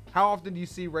there. How often do you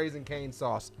see Raising Cane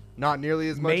sauce? Not nearly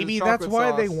as much maybe as that's chocolate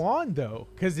why they sauce. won though,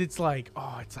 because it's like,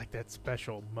 oh, it's like that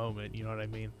special moment. You know what I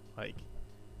mean? Like,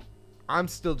 I'm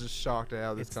still just shocked at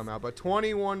how this come out. But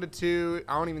 21-2.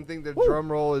 I don't even think the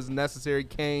drum roll is necessary.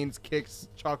 Canes kicks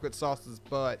chocolate sauce's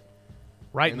butt.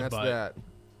 Right and in the that's butt.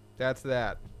 That's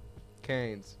that.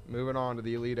 Canes. Moving on to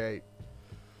the Elite Eight.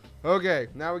 Okay,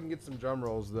 now we can get some drum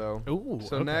rolls though. Ooh.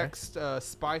 So okay. next,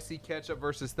 Spicy Ketchup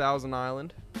versus Thousand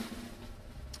Island.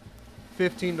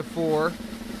 15-4. Or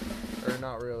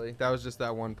not really. That was just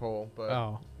that one poll. But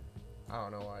I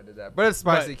don't know why I did that. But it's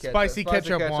Spicy Ketchup. Spicy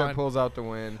Ketchup won. Pulls out the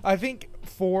win. I think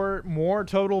 4 more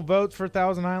total votes for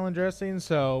Thousand Island dressing,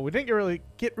 so we didn't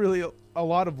get really a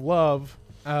lot of love.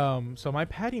 So my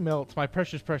patty melts, my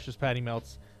precious patty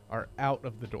melts, are out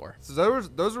of the door. So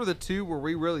those were the two where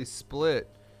we really split.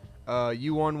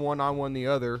 You won one, I won the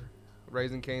other.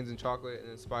 Raisin Canes and chocolate, and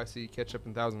then Spicy Ketchup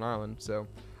and Thousand Island. So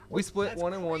we split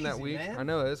 1-1 that week. man. I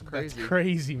know, that's crazy. That's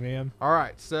crazy, man. All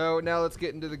right, so now let's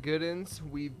get into the good ends.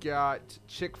 We've got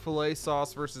Chick-fil-A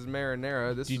sauce versus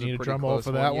marinara. This Do you is need a a pretty drum roll close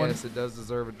for that one? Yes, it does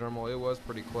deserve a drum roll. It was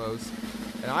pretty close.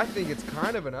 And I think it's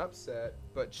kind of an upset,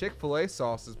 but Chick-fil-A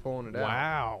sauce is pulling it out.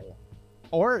 Wow.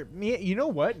 Or, you know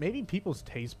what? Maybe people's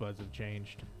taste buds have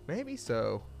changed. Maybe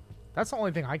so. That's the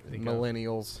only thing I can think of.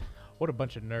 Millennials. What a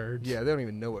bunch of nerds. Yeah, they don't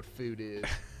even know what food is.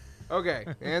 Okay,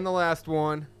 and the last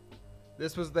one.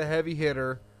 This was the heavy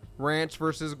hitter. Ranch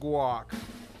versus guac.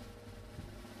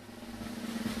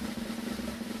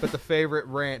 But the favorite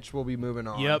ranch will be moving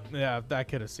on. Yep. Yeah, I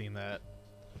could have seen that.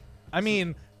 I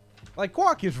mean, like,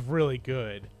 guac is really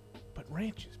good, but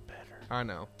ranch is better. I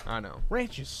know.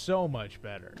 Ranch is so much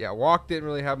better. Yeah, guac didn't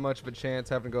really have much of a chance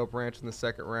having to go up ranch in the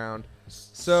second round.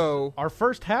 So our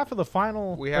first half of the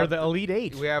final, or the Elite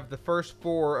Eight. We have the first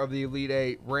 4 of the Elite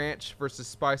Eight: Ranch versus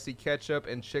Spicy Ketchup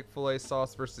and Chick-fil-A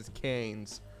sauce versus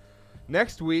Cane's.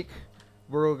 Next week,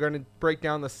 we're going to break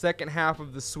down the second half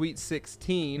of the Sweet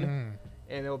 16, and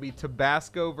it'll be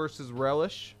Tabasco versus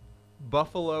Relish,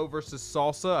 Buffalo versus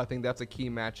Salsa. I think that's a key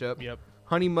matchup. Yep.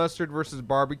 Honey Mustard versus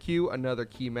Barbecue, another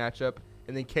key matchup,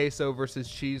 and then Queso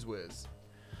versus Cheese Whiz.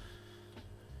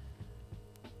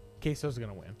 Queso's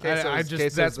gonna win.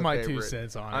 Queso's that's the my favorite. 2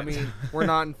 cents on it. I mean, we're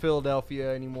not in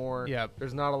Philadelphia anymore. Yep.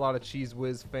 There's not a lot of Cheese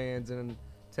Whiz fans in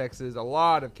Texas. A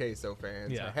lot of Queso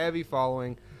fans. Yeah. A heavy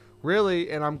following.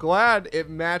 Really, and I'm glad it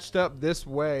matched up this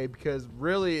way because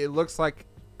really it looks like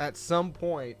at some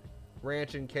point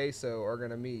Ranch and Queso are going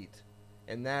to meet.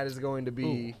 And that is going to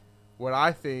be what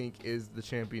I think is the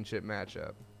championship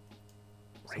matchup.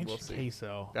 Ranch and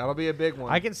Queso. That'll be a big one.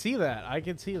 I can see that.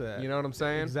 You know what I'm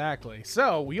saying? Exactly.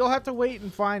 So you'll have to wait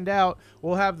and find out.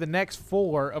 We'll have the next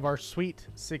 4 of our Sweet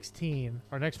 16,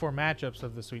 our next 4 matchups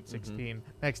of the Sweet 16,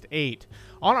 next 8,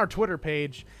 on our Twitter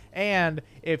page. And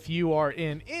if you are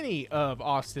in any of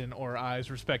Austin or I's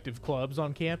respective clubs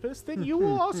on campus, then you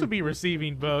will also be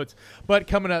receiving votes. But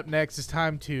coming up next, it's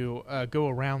time to go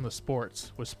around the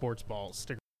sports with Sports Balls.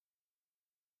 Stick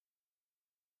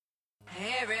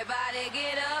Everybody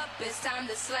get up, it's time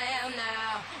to slam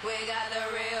now. We got the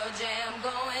real jam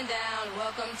going down.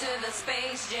 Welcome to the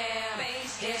Space Jam.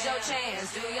 Here's your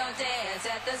chance, do your dance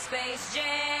at the Space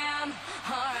Jam.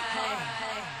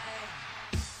 Alright.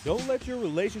 Don't let your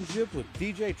relationship with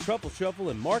DJ Truffle Shuffle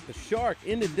and Mark the Shark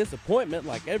end in disappointment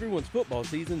like everyone's football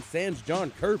season sans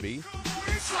John Kirby.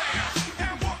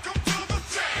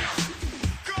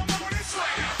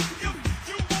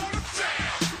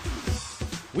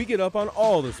 We get up on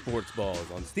all the sports balls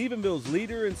on Stephenville's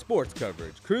leader in sports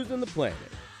coverage, Cruising the Planet.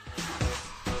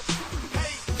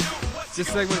 This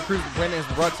segment of Cruising the Planet is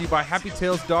brought to you by Happy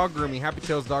Tails Dog Grooming. Happy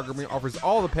Tails Dog Grooming offers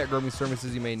all the pet grooming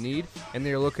services you may need, and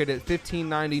they are located at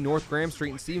 1590 North Graham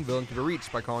Street in Stephenville and can be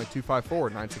reached by calling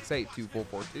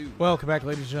 254-968-2442. Welcome back,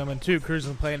 ladies and gentlemen, to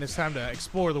Cruising the Planet. It's time to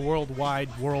explore the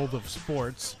worldwide world of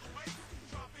sports.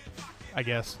 I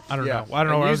guess. I don't know. I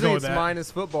don't know where I was going with that. Usually it's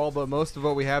minus football, but most of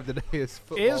what we have today is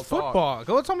football.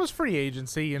 Well, it's almost free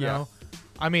agency, you know.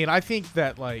 I mean, I think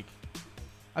that, I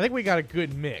think we got a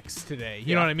good mix today.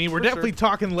 You know what I mean? We're definitely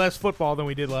talking less football than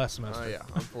we did last semester. Oh, yeah,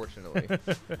 unfortunately.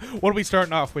 What are we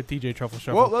starting off with, DJ Truffle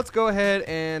Shuffle? Well, let's go ahead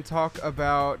and talk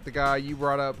about the guy you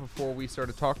brought up before we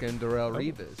started talking, Darrelle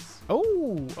Revis.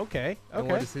 Oh, okay. And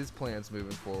what is his plans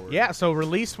moving forward? Yeah, so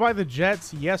released by the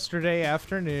Jets yesterday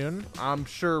afternoon. I'm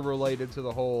sure related to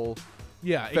the whole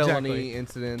felony exactly.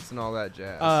 incidents and all that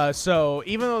jazz. So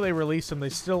even though they released him, they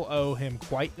still owe him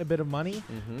quite a bit of money.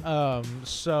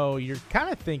 So you're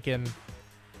kind of thinking,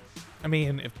 I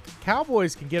mean, if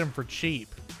Cowboys can get him for cheap,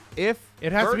 it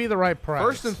has to be the right price.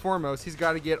 First and foremost, he's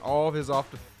got to get all of his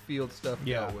off-the-field stuff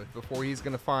dealt with before he's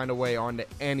going to find a way onto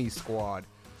any squad.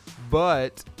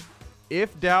 But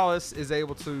if Dallas is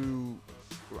able to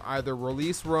either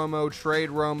release Romo, trade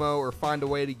Romo, or find a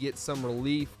way to get some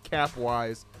relief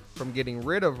cap-wise from getting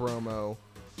rid of Romo,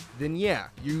 then yeah,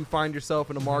 you find yourself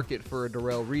in a market for a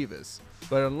Darrelle Revis.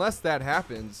 But unless that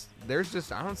happens,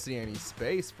 I don't see any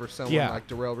space for someone like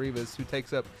Darrelle Revis who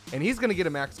takes up, and he's going to get a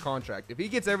max contract. If he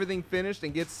gets everything finished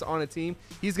and gets on a team,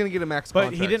 he's going to get a max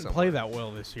contract. But he didn't play that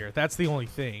well this year. That's the only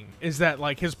thing, is that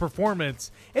like his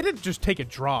performance, it didn't just take a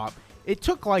drop. It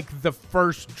took like the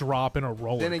first drop in a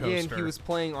roller coaster. Then again, he was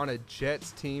playing on a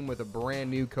Jets team with a brand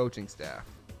new coaching staff.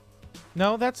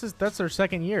 No, that's their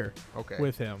second year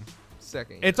with him.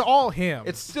 Second year. It's all him.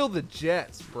 It's still the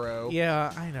Jets, bro.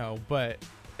 Yeah, I know, but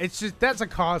it's just that's a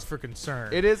cause for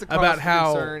concern. It is a cause about for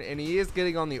how concern, and he is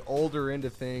getting on the older end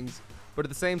of things. But at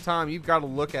the same time, you've got to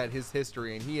look at his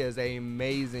history, and he has an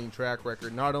amazing track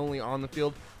record, not only on the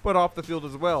field, but off the field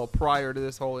as well, prior to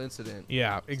this whole incident.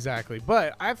 Yeah, exactly.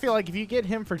 But I feel like if you get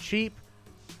him for cheap,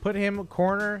 put him a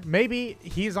corner, maybe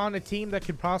he's on a team that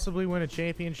could possibly win a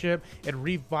championship. It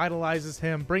revitalizes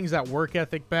him, brings that work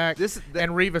ethic back, and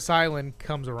Revis Island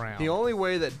comes around. The only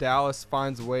way that Dallas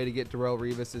finds a way to get Darrelle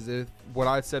Revis is if, what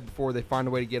I said before, they find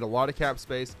a way to get a lot of cap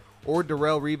space, or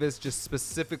Darrelle Revis just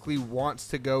specifically wants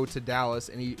to go to Dallas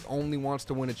and he only wants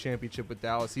to win a championship with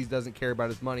Dallas. He doesn't care about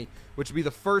his money, which would be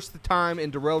the first time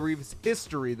in Darrelle Revis'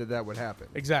 history that would happen.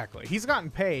 Exactly. He's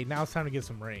gotten paid. Now it's time to get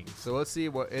some rings. So let's see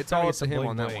what it's all up to him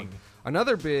on that one.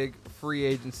 Another big free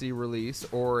agency release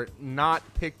or not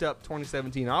picked up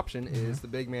 2017 option is the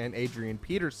big man Adrian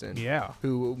Peterson. Yeah.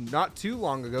 Who not too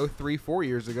long ago, 3-4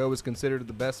 years ago, was considered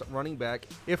the best running back,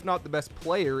 if not the best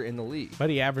player in the league. But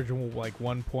he averaged like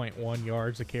 1.1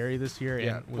 yards a carry this year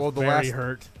and was the very last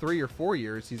hurt. 3 or 4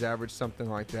 years he's averaged something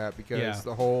like that because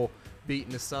the whole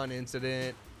beating the sun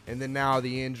incident and then now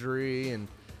the injury. And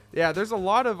yeah, there's a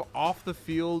lot of off the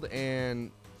field and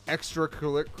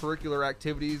extracurricular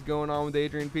activities going on with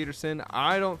Adrian Peterson.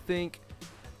 I don't think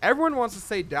everyone wants to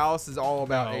say Dallas is all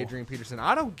about Adrian Peterson.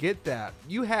 I don't get that.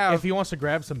 You have if he wants to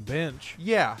grab some bench.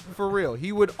 Yeah, for real.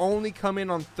 He would only come in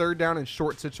on third down in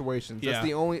short situations. That's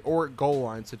the only or goal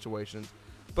line situations.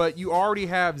 But you already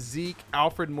have Zeke,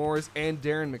 Alfred Morris, and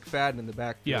Darren McFadden in the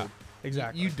backfield. Yeah,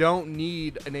 exactly. You don't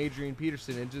need an Adrian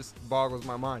Peterson. It just boggles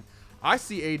my mind. I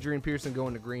see Adrian Peterson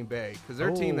going to Green Bay because they're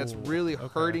a team that's really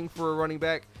hurting for a running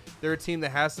back. They're a team that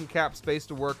has some cap space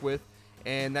to work with,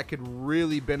 and that could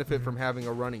really benefit from having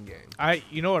a running game.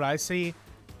 You know what I see?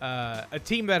 A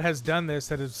team that has done this,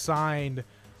 that has signed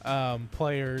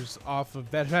players off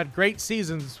of that have had great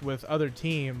seasons with other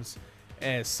teams,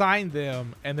 signed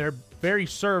them, and they're very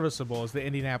serviceable as the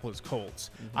Indianapolis Colts.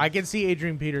 I can see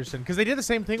Adrian Peterson because they did the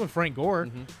same thing with Frank Gore.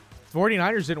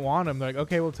 49ers didn't want him. They're like,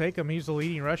 okay, we'll take him. He's the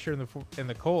leading rusher in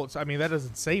the Colts. I mean, that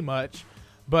doesn't say much,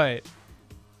 but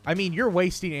I mean, you're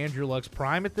wasting Andrew Luck's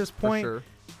prime at this point. For sure.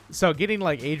 So getting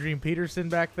like Adrian Peterson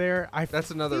back there,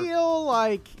 feel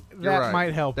like that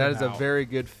might help. That him is out. a very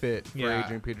good fit for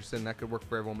Adrian Peterson. That could work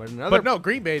for everyone. But no,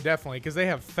 Green Bay definitely because they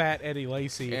have fat Eddie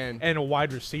Lacy and a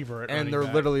wide receiver. And they're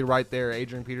literally right there.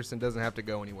 Adrian Peterson doesn't have to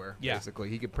go anywhere. Yeah. Basically,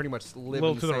 he could pretty much live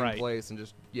in the same place and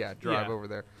just drive over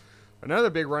there.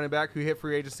 Another big running back who hit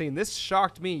free agency, and this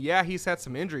shocked me. Yeah, he's had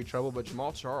some injury trouble, but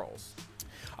Jamal Charles.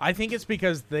 I think it's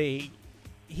because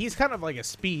he's kind of like a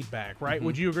speed back, right?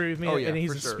 Would you agree with me? Oh, yeah, and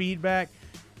he's a speed back.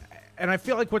 And I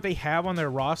feel like what they have on their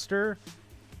roster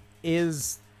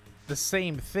is the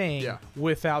same thing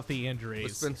without the injuries.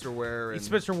 With Spencer Ware.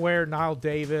 Spencer Ware, Nile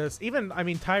Davis. Even, I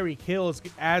mean, Tyreek Hill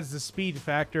adds the speed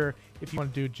factor if you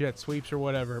want to do jet sweeps or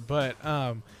whatever. But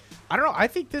I don't know. I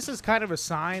think this is kind of a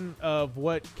sign of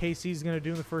what KC's going to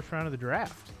do in the first round of the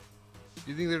draft.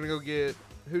 Do you think they're going to go get –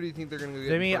 who do you think they're going to go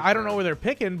get? I mean, I don't know where they're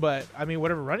picking, but, I mean,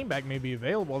 whatever running back may be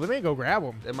available, they may go grab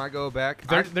them. They might go back.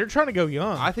 They're trying to go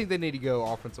young. I think they need to go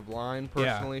offensive line,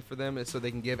 personally, for them, so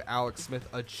they can give Alex Smith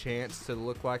a chance to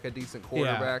look like a decent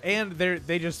quarterback. Yeah, and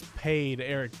they just paid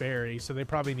Eric Berry, so they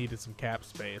probably needed some cap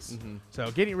space.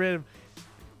 So getting rid of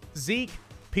Zeke,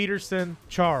 Peterson,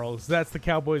 Charles. That's the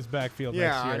Cowboys' backfield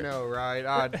next year. Yeah, I know,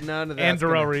 right? None of that. And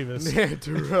Darrelle Revis.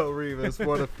 Darrelle Revis.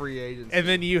 What a free agency. And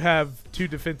then you have 2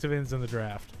 defensive ends in the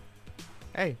draft.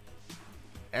 Hey,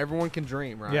 everyone can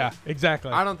dream, right? Yeah,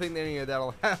 exactly. I don't think any of that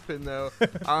will happen, though.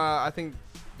 I think,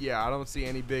 I don't see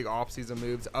any big offseason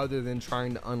moves other than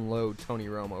trying to unload Tony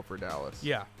Romo for Dallas.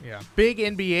 Yeah. Big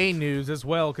NBA news as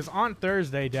well, because on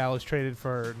Thursday, Dallas traded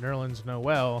for Nerlens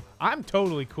Noel. I'm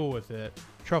totally cool with it.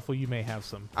 Truffle, you may have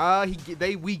some. I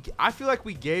feel like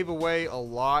we gave away a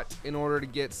lot in order to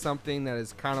get something that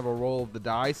is kind of a roll of the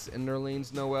dice in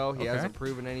Nerlens Noel. He hasn't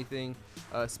proven anything.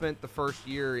 Spent the first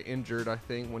year injured, I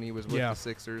think, when he was with the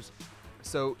Sixers.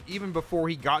 So even before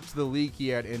he got to the league, he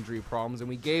had injury problems, and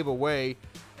we gave away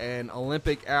an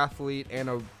Olympic athlete and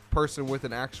a person with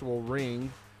an actual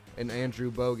ring and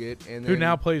Andrew Bogut, and Who then,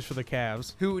 now plays for the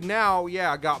Cavs. who now,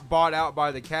 got bought out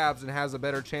by the Cavs and has a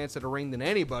better chance at a ring than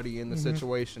anybody in the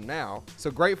situation now. So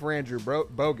great for Andrew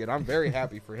Bogut. I'm very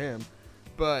happy for him.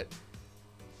 But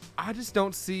I just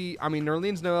don't see. I mean,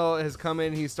 Nerlens Noel has come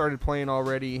in. He's started playing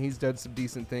already. He's done some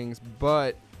decent things.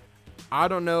 But I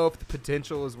don't know if the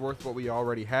potential is worth what we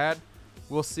already had.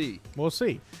 We'll see. We'll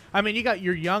see. I mean, you got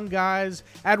your young guys.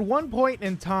 At one point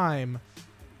in time,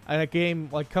 in a game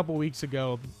like a couple weeks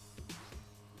ago,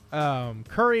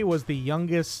 Curry was the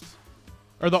youngest,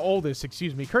 or the oldest,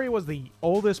 excuse me. Curry was the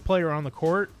oldest player on the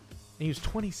court, and he was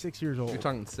 26 years old. You're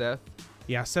talking Seth?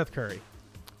 Yeah, Seth Curry.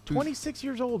 26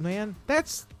 years old, man.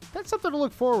 That's something to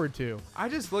look forward to. I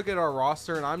just look at our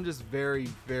roster, and I'm just very,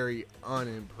 very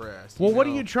unimpressed. Well, what are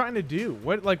you trying to do?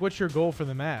 What's your goal for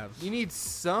the Mavs? You need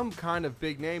some kind of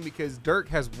big name because Dirk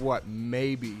has,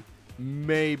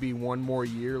 maybe one more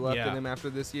year left in him after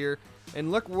this year.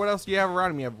 And look what else you have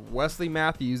around him. You have Wesley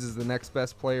Matthews is the next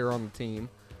best player on the team.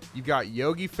 You've got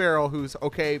Yogi Ferrell, who's,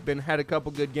 had a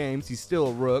couple good games. He's still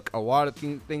a rook. A lot of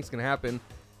things can happen.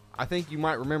 I think you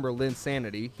might remember Lynn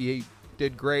Sanity. He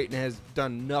did great and has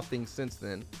done nothing since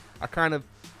then. I kind of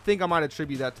think I might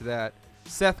attribute that to that.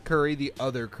 Seth Curry, the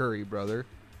other Curry brother.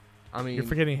 I mean, you're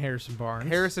forgetting Harrison Barnes.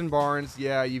 Harrison Barnes,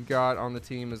 you've got on the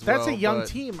team as well. That's a young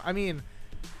team. I mean,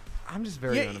 I'm just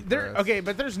very unimpressed.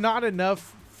 But there's not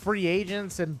enough free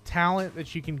agents and talent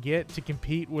that you can get to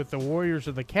compete with the Warriors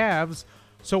or the Cavs.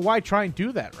 So why try and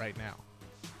do that right now?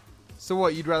 So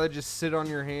what? You'd rather just sit on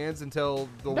your hands until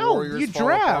the Warriors fall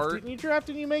apart? You draft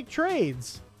and you make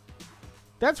trades.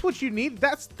 That's what you need.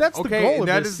 That's the goal of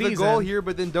that this is season. the goal here.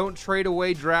 But then don't trade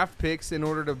away draft picks in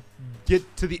order to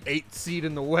get to the 8th seed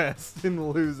in the West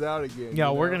and lose out again. Yeah,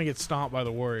 we're gonna get stomped by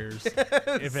the Warriors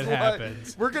if it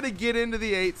happens. We're gonna get into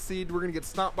the 8th seed. We're gonna get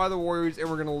stomped by the Warriors, and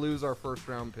we're gonna lose our first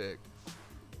round pick.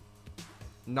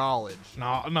 Knowledge.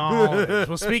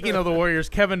 Well, speaking of the Warriors,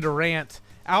 Kevin Durant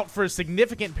out for a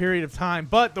significant period of time,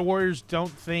 but the Warriors don't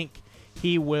think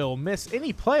he will miss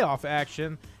any playoff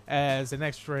action, as an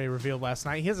X-ray revealed last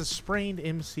night. He has a sprained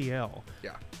MCL.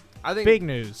 Yeah. I think big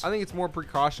news. I think it's more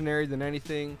precautionary than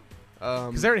anything.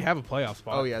 Because they already have a playoff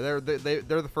spot. Oh, yeah. They're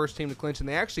the first team to clinch, and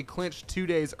they actually clinched 2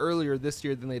 days earlier this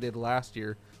year than they did last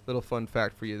year. Little fun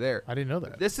fact for you there. I didn't know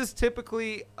that. This is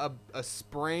typically a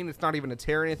sprain. It's not even a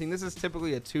tear or anything. This is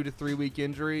typically a 2 to 3 week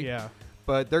injury. Yeah.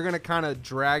 But they're going to kind of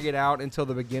drag it out until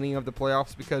the beginning of the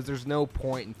playoffs because there's no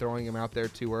point in throwing him out there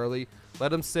too early.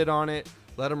 Let him sit on it.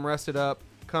 Let him rest it up.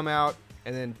 Come out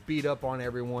and then beat up on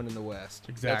everyone in the West.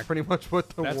 Exactly. That's pretty much what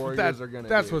the Warriors are going to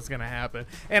do. That's what's going to happen.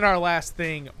 And our last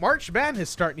thing, March Madness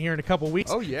starting here in a couple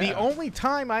weeks. Oh, yeah. The only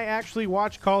time I actually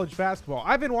watch college basketball.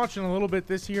 I've been watching a little bit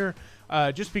this year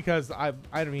just because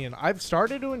I've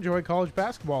started to enjoy college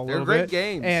basketball a little bit. They're great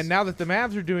games. And now that the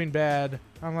Mavs are doing bad,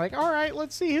 I'm like, all right,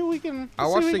 let's see who we can I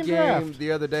watched the game draft.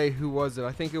 the other day. Who was it?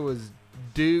 I think it was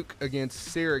Duke against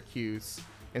Syracuse.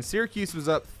 And Syracuse was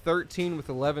up 13 with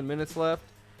 11 minutes left.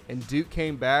 And Duke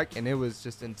came back, and it was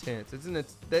just intense. It's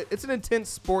an intense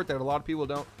sport that a lot of people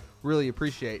don't really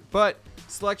appreciate. But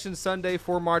Selection Sunday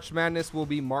for March Madness will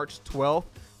be March 12th.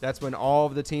 That's when all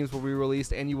of the teams will be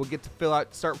released, and you will get to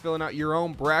start filling out your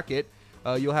own bracket.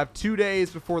 You'll have 2 days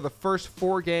before the first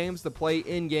 4 games. The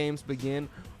play-in games begin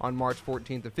on March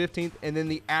 14th and 15th, and then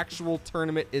the actual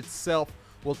tournament itself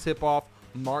will tip off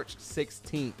March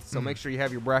 16th. So make sure you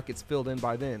have your brackets filled in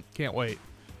by then. Can't wait.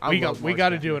 We got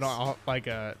to do it on, like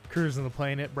a Cruising the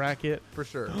Planet bracket. For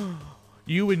sure.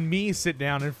 You and me sit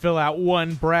down and fill out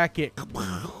one bracket.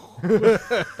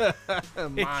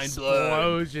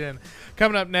 Explosion.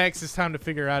 Coming up next, it's time to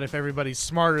figure out if everybody's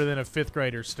smarter than a 5th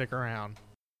grader. Stick around.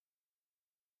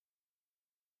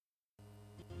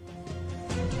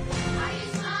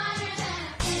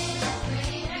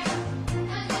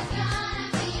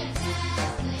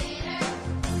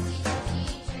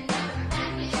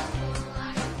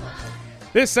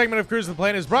 This segment of Cruise the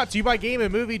Planet is brought to you by Game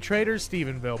and Movie Traders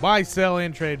Stephenville. Buy, sell,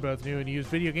 and trade both new and used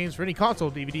video games for any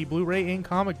console, DVD, Blu-ray, and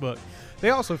comic book. They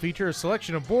also feature a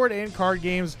selection of board and card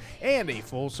games and a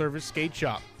full-service skate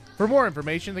shop. For more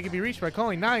information, they can be reached by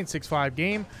calling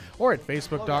 965-GAME or at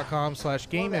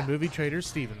facebook.com/Game and Movie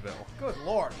Traders Stephenville. Good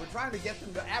Lord. We're trying to get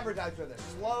them to advertise for this.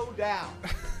 Slow down.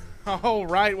 All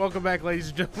right. Welcome back, ladies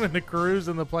and gentlemen, to Cruise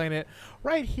and the Planet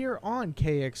right here on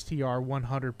KXTR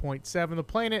 100.7 The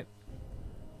Planet.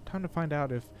 Time to find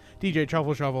out if DJ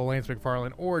Truffle Shovel, Lance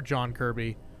McFarland, or John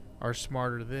Kirby are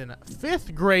smarter than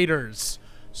 5th graders.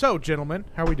 So, gentlemen,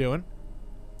 how are we doing?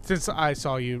 Since I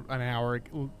saw you an hour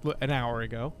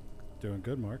ago. Doing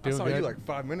good, Mark. I saw you like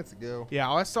 5 minutes ago. Yeah,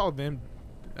 I saw them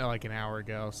like an hour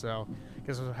ago. So,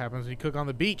 guess what happens when you cook on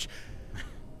the beach?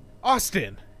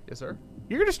 Austin. Yes, sir.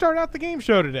 You're going to start out the game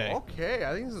show today. Okay,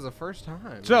 I think this is the first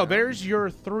time. So there's your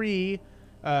 3,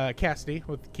 Cassidy,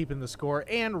 with keeping the score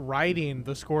and writing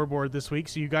the scoreboard this week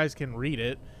so you guys can read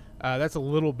it. That's a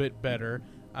little bit better.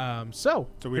 So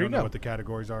we don't know what the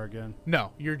categories are again?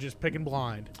 No, you're just picking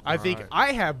blind. I All think right.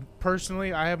 I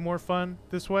have more fun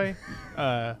this way.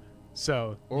 I'm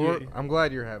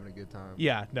glad you're having a good time.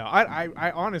 Yeah, no,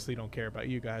 I honestly don't care about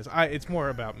you guys. It's more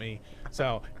about me.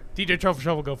 So, DJ Truffle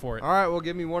Shuffle, go for it. All right, well,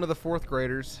 give me one of the 4th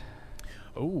graders.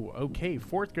 Oh, okay,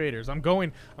 4th graders. I'm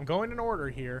going in order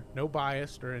here. No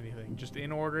biased or anything. Just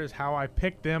in order is how I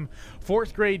picked them.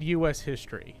 4th grade U.S.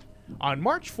 history. On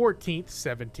March 14th,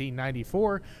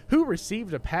 1794, who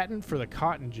received a patent for the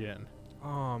cotton gin?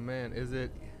 Oh, man. Is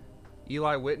it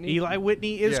Eli Whitney? Eli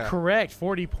Whitney is correct.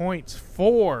 40 points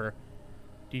for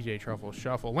DJ Truffle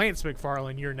Shuffle. Lance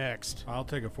McFarland, you're next. I'll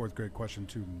take a 4th grade question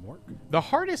to Mark. The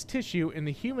hardest tissue in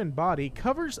the human body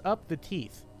covers up the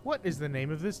teeth. What is the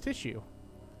name of this tissue?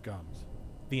 Gums.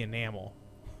 The enamel.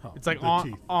 Oh, It's like the on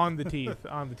teeth. on the teeth.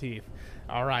 On the teeth.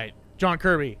 All right. John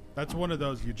Kirby. That's one of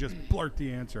those you just blurt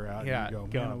the answer out Yeah, and you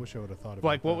go, man, I wish I would have thought about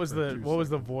Like, what that was for the 2 what was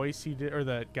the seconds." voice you did, or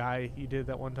the guy you did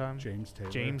that one time? James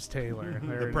Taylor. James Taylor.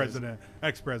 There The it is. president,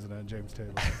 ex-president James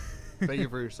Taylor. Thank you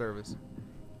for your service.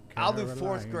 I'll do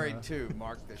 4th grade too,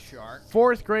 Mark the Shark.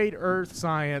 4th grade Earth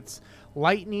Science.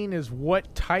 Lightning is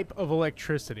what type of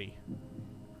electricity?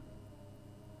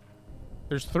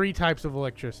 There's 3 types of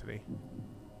electricity.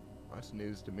 That's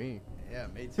news to me. Yeah,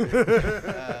 me too.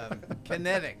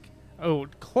 Kinetic. Oh,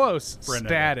 close. Frenetic.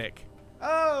 Static.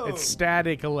 Oh. It's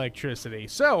static electricity.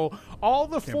 So all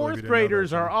the Can't believe you 4th didn't know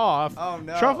graders that, are John. off. Oh,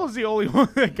 no. Truffle's the only one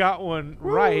that got one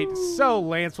right. So,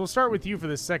 Lance, we'll start with you for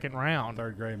the second round.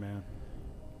 3rd grade, man.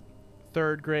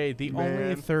 3rd grade. The only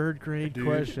Man. 3rd grade Dude.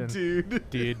 question.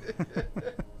 Dude.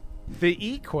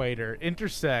 The equator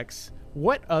intersects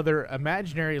what other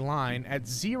imaginary line at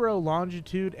 0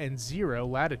 longitude and 0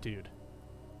 latitude?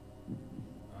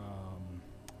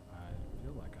 I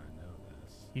feel like I know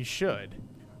this. You should.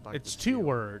 Like It's to 2 steal.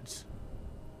 words.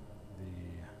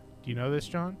 Do you know this,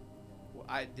 John? Well,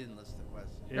 I didn't listen to the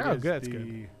question. It Oh, is good, that's the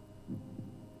good.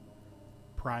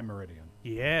 prime meridian.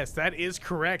 Yes, that is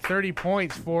correct. 30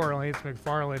 points for Lance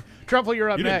McFarland. Truffle, you're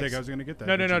up You next. didn't think I was going to get that,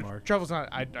 No, did no, you, no. Mark? Truffle's not.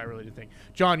 I really didn't think.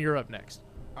 John, you're up next.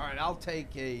 All right, I'll take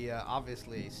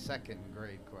obviously a 2nd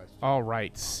grade question. All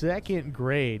right, 2nd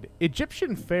grade.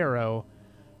 Egyptian pharaoh.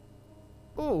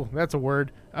 Oh, that's a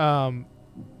word. Tutankhamun.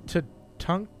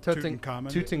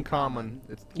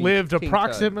 It's Lived King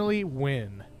approximately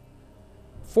when?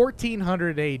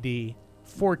 1400 AD,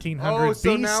 1400 Oh,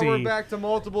 so BC. now we're back to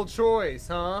multiple choice,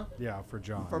 huh? Yeah, for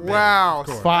John. Wow. Of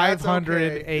course. 500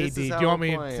 That's okay. AD. This Do is you how want we're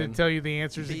me to playing. tell you the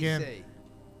answers BC. again?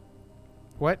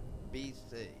 What?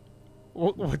 BC.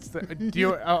 What's the? Do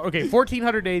you? Okay,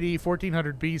 1400 AD,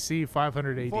 1400 BC,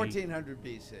 500 AD. 1400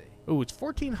 BC. Ooh, it's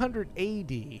 1400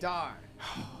 AD. Darn.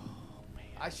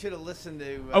 I should have listened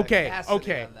to Okay, Cassidy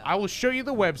okay. on that. I will show you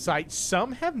the website.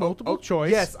 Some have multiple choice.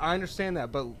 Yes, I understand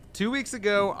that. But 2 weeks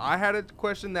ago, I had a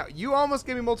question that you almost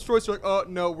gave me multiple choice. You're like, oh,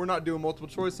 no, we're not doing multiple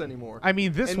choice anymore. I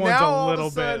mean, this And one's now a all of little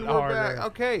sudden bit we're harder. back.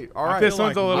 Okay, all right. This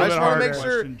one's a little I bit just want harder. to make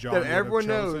sure John that would have everyone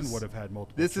chosen knows would have had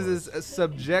multiple this is as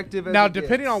subjective as Now, it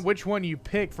depending gets. on which one you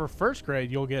pick for 1st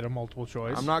grade, you'll get a multiple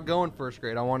choice. I'm not going 1st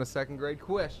grade. I want a 2nd grade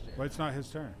question. Well, it's not his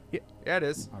turn. Yeah, it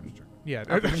is. I'm just joking. Yeah,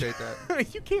 I appreciate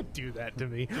that. You can't do that to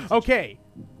me. Okay,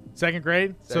 2nd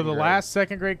grade. So Second the grade. last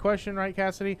 2nd grade question, right,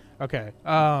 Cassidy? Okay.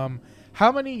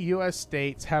 How many U.S.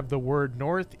 states have the word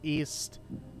northeast,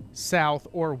 south,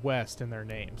 or west in their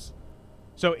names?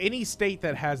 So any state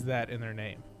that has that in their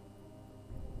name.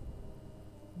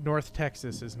 North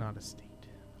Texas is not a state.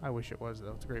 I wish it was,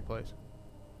 though. It's a great place.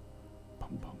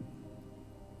 Bum, bum.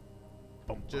 Bum,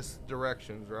 bum. Just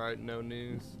directions, right? No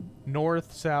news.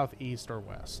 North, south, east, or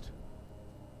west.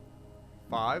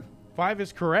 5. 5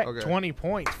 is correct. Okay. 20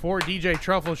 points for DJ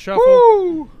Truffle Shuffle.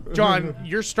 Woo! John,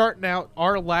 you're starting out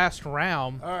our last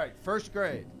round. All right, 1st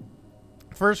grade.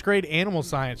 1st grade animal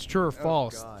science, true or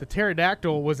false? God. The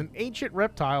pterodactyl was an ancient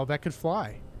reptile that could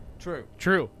fly. True.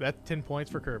 True. That's 10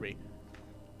 points for Kirby.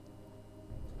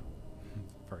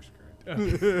 1st grade.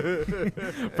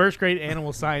 1st grade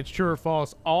animal science, true or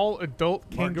false? All adult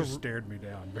Mark kangaroo. just stared me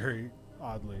down very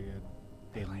oddly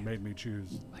and made me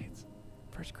choose. Lance,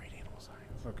 1st grade animal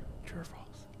science. Okay. True or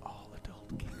false? All adult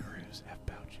kangaroos have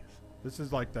pouches. This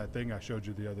is like that thing I showed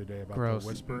you the other day about Gross. the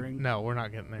whispering. No, we're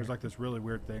not getting there. There's like this really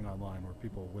weird thing online where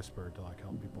people whisper to like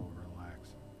help people relax.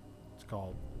 It's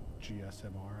called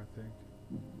GSMR, I think.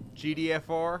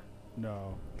 GDFR.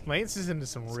 No, Lance is into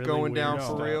some really going weird down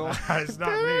stuff. for real. It's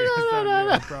not me. It's not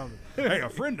me. I promise. Hey, a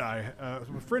friend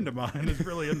of mine is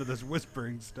really into this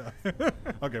whispering stuff.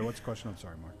 Okay, what's the question? I'm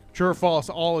sorry, Mark. True or false?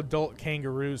 All adult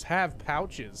kangaroos have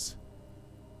pouches.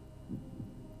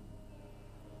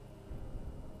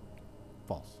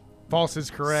 False. False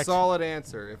is correct. Solid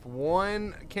answer. If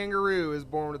one kangaroo is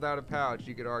born without a pouch,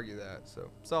 you could argue that. So,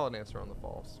 solid answer on the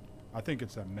false. I think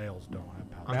it's that males don't have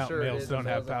pouches. I'm sure males it is don't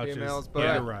as have well as the pouches. females, but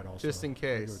Yeah, you're right also. just in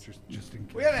case. Just in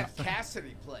case. We gotta have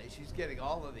Cassidy play. She's getting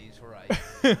all of these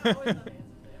right.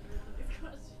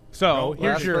 So last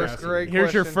here's your first grade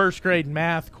here's your question. first grade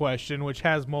math question, which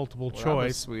has multiple Well, that was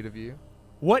choice. sweet of you.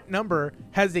 What number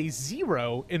has a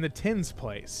 0 in the tens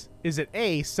place? Is it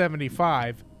A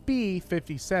 75, B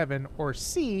 57, or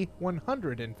C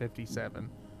 157?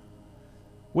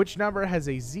 Which number has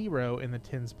a 0 in the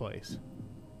tens place?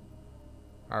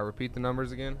 All right, repeat the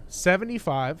numbers again.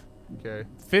 75, Okay.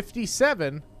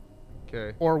 57,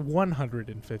 Okay. or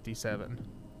 157?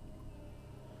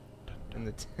 In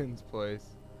the tens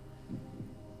place.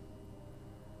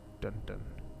 Dun dun.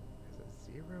 Is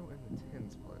it 0 in the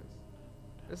tens place?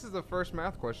 This is the first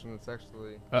math question that's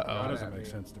actually. Uh-oh. That not doesn't at make me.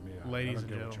 sense to me. Ladies I and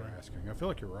don't get what you're gentlemen. asking. I feel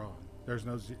like you're wrong. There's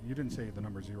no. You didn't say the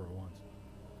number 0 once.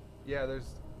 Yeah,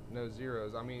 there's no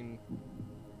zeros. I mean.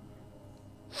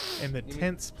 In the You mean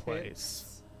tenths place.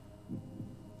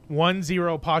 10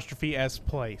 apostrophe S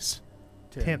place.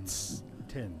 Tenths.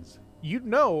 Tens. You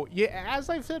know, as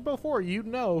I've said before, you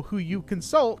know who you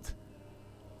consult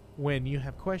when you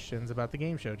have questions about the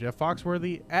game show. Jeff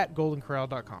Foxworthy at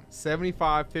goldencorral.com.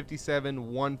 75,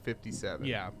 57, 157.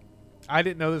 Yeah. I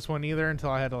didn't know this one either until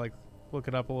I had to look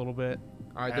it up a little bit.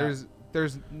 All right,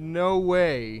 there's no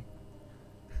way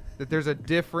that there's a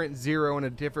different 0 in a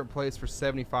different place for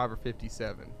 75 or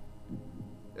 57.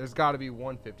 There's got to be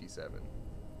 157.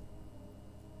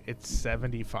 It's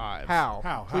 75.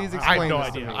 How? Please I explain have no this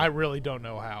idea. to me. I really don't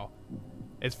know how.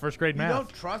 It's first grade You math. don't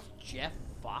trust Jeff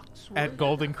Foxworthy? At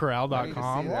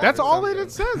goldencorral.com. that That's or all that something.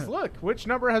 it says. Look, which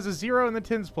number has a 0 in the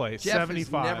tens place? Jeff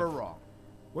 75. is never wrong.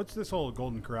 What's this whole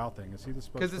Golden Corral thing? Is he the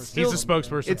spokesperson? Because it's He's still, the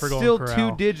spokesperson it's for Golden still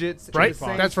Corral. 2 digits. in Right? the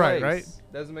same That's right, place.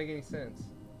 right? Doesn't make any sense.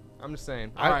 I'm just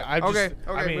saying. I- All right. I've Okay. just-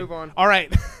 Okay. I mean, Move on. All right.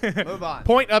 Move on.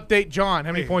 Point update, John.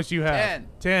 How many Hey. points do you have?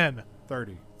 10. 10.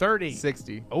 30. 30.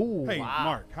 60. Oh, Hey, Wow.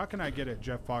 Mark, how can I get at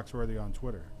Jeff Foxworthy on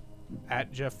Twitter?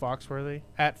 at Jeff Foxworthy.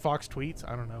 At Fox Tweets.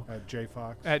 I don't know. At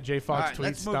JFox? At right,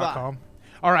 let's move jfoxtweets.com.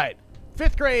 All right.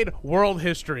 5th grade world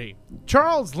history.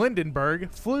 Charles Lindbergh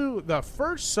flew the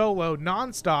first solo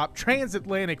nonstop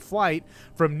transatlantic flight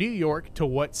from New York to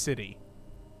what city?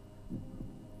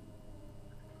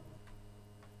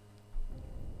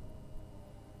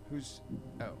 Who's.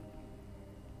 Oh.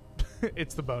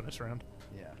 It's the bonus round.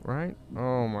 Yeah. Right?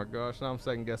 Oh my gosh. Now I'm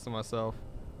second guessing myself.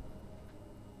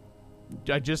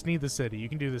 I just need the city. You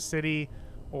can do the city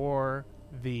or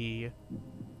the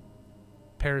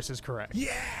Paris is correct.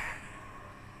 Yeah.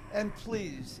 And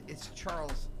please, it's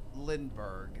Charles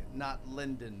Lindbergh, not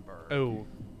Lindenberg. Oh,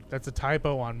 that's a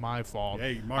typo on my fault.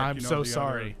 Hey, Mark, I'm you know so the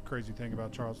sorry. other crazy thing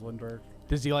about Charles Lindbergh?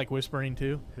 Does he like whispering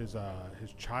too? His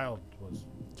child was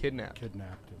Kidnapped. and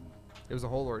It was a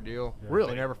whole ordeal. Yeah. Really?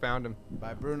 They never found him.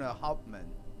 By Bruno Hauptmann.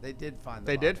 They did find the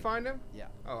They body. did find him? Yeah.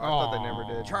 Oh, I thought they never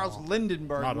Aw. did. Charles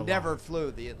Lindenberg Not never alive.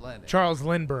 flew the Atlantic. Charles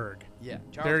Lindbergh. Yeah.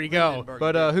 There you go. Lindenberg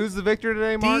But did. who's the victor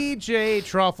today, Mark? DJ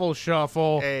Truffle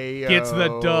Shuffle Ayo. gets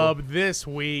the dub this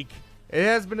week. It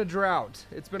has been a drought.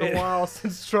 It's been a while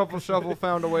since Truffle Shuffle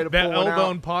found a way to That pull one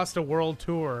Elbone out. Pasta World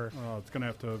Tour. Oh, it's going to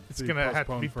have to It's be going to have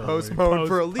to be for a week. Postponed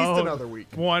for at least postponed another week.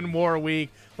 One more week.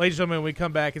 Ladies and gentlemen, when we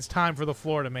come back, it's time for the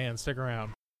Florida Man. Stick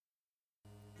around.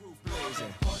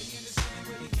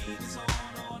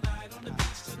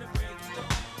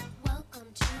 Welcome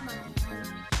to my home.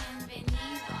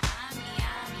 Bienvenido a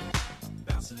Miami.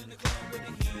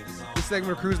 This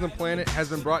segment of Cruising the Planet has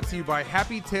been brought to you by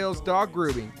Happy Tails Dog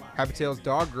Grooming. Happy Tails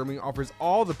Dog Grooming offers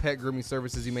all the pet grooming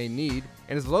services you may need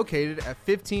and is located at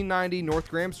 1590 North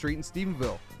Graham Street in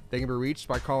Stephenville. They can be reached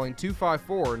by calling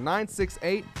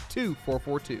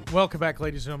 254-968-2442. Welcome back,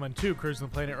 ladies and gentlemen, to Cruising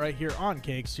the Planet right here on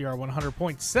KXTR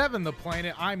 100.7 The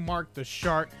Planet. I'm Mark the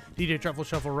Shark, DJ Truffle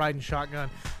Shuffle, riding shotgun,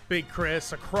 Big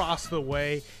Chris across the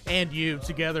way, and you.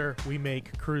 Together, we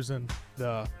make Cruising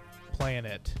the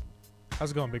Planet.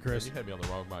 How's it going, Big Chris? You had me on the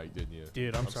wrong mic, didn't you?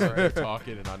 Dude, I'm sitting sorry. there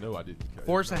talking, and I know I didn't.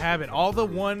 Force a habit. All the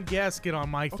one guests get on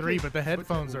mic 3, but the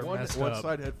headphones are messed one up.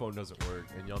 side headphone doesn't work,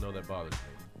 and y'all know that bothers me.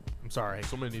 I'm sorry.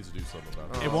 Somebody needs to do something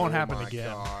about it. It won't happen my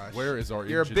again. gosh. Where is our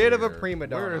You're engineer? a bit of a prima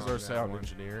donna Where is on our that sound one.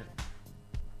 engineer?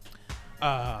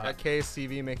 At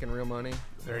KSTV making real money.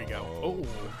 There you go. Oh,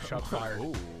 shot fired.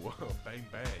 Oh, bang,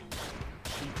 bang.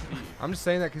 I'm just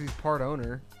saying that because he's part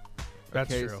owner. of That's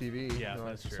true. KSTV. Yeah, No,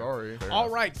 that's true. Sorry. All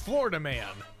right, Florida man.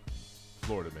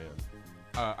 Florida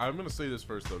man. I'm going to say this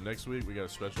first, though. Next week, we got a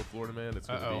special Florida man. It's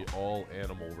going to be all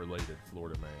animal-related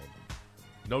Florida man.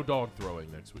 No dog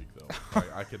throwing next week, though.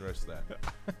 I can rest that.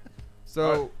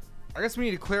 So, I guess we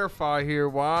need to clarify here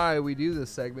why we do this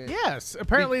segment. Yes,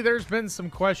 apparently there's been some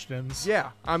questions.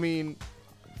 Yeah, I mean,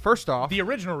 first off, the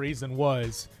original reason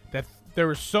was that there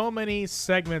were so many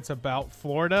segments about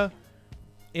Florida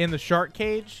in the Shark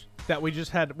Cage that we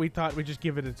thought we'd just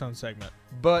give it its own segment.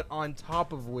 But on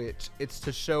top of which, it's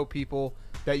to show people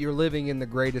that you're living in the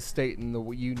greatest state in the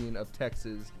union of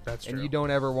Texas. That's and true. you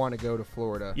don't ever want to go to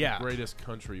Florida. Yeah. The greatest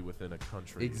country within a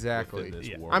country. Exactly. Within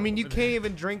this world. I mean, you can't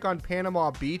even drink on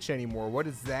Panama Beach anymore. What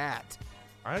is that?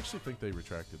 I actually think they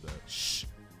retracted that. Shh.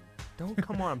 Don't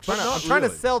come on. I'm But trying, not I'm trying to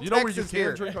really. sell You know where you Texas can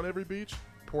here. drink on every beach?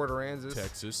 Port Aransas.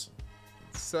 Texas.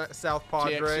 South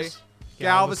Padre. Texas.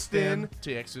 Galveston.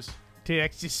 Texas.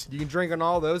 Texas. You can drink on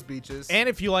all those beaches. And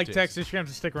if you like Texas, you have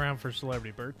to stick around for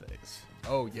celebrity birthdays.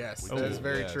 Oh, yes. We That do, is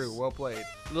very yes. true. Well played.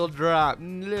 Little drop.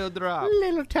 Little drop.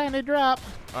 Little tiny drop.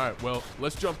 All right, well,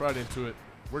 let's jump right into it.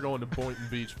 We're going to Boynton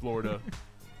Beach, Florida.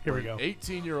 Here we where go. An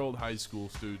 18-year-old high school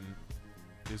student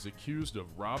is accused of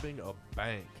robbing a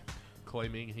bank,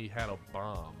 claiming he had a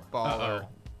bomb. Baller.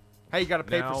 Hey, you got to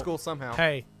pay Now- for school somehow.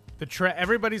 Hey,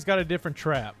 everybody's got a different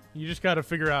trap. You just got to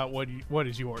figure out what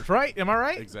is yours, right? Am I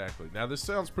right? Exactly. Now, this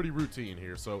sounds pretty routine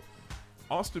here. So,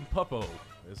 Austin Puppo,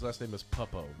 his last name is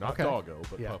Puppo, not Okay. Doggo,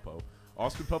 but Yeah. Puppo.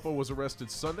 Austin Puppo was arrested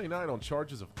Sunday night on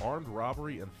charges of armed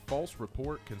robbery and false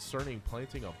report concerning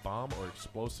planting a bomb or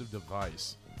explosive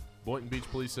device. Boynton Beach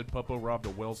police said Puppo robbed a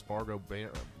Wells Fargo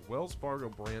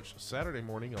branch Saturday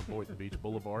morning on Boynton Beach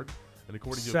Boulevard. And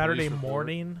according to a Saturday police report-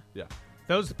 morning. Yeah.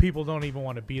 Those people don't even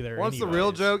want to be there. What's the anyways.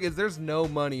 real joke is there's no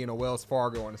money in a Wells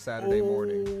Fargo on a Saturday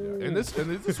morning. Yeah. And this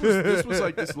was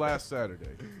like this last Saturday.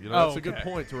 You know, that's a good okay.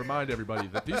 point to remind everybody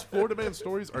that these Florida man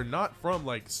stories are not from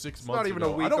like 6 months not even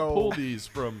ago. a week I don't pull old. these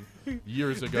from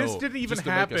years ago. This didn't even just to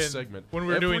make happen a segment. when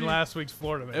we were doing last week's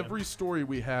Florida man. Every story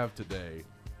we have today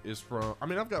is from. I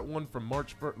mean, I've got one from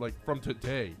March 1st, like from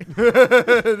today.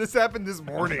 This happened this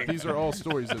morning. These are all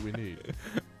stories that we need.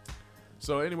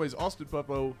 So, anyways, Austin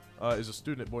Puppo is a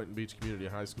student at Boynton Beach Community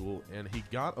High School, and he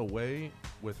got away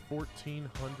with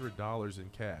 $1,400 in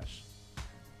cash.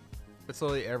 That's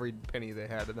literally every penny they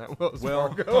had in that Wells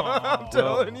Well, Fargo. I'm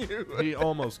telling you. He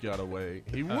almost got away.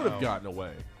 He would have gotten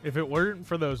away. If it weren't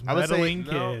for those I would say, meddling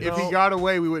no, kids. If he got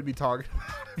away, we wouldn't be talking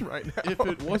about him right now. If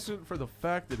it wasn't for the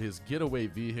fact that his getaway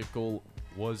vehicle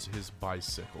was his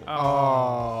bicycle.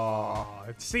 Oh,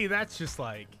 see, that's just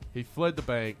like He fled the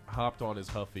bank, hopped on his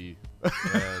Huffy,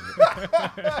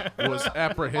 and was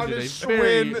apprehended On a his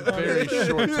very, Schwinn. very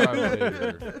short time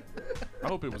later. I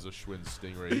hope it was a Schwinn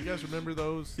Stingray. You guys remember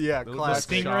those? Yeah, They look like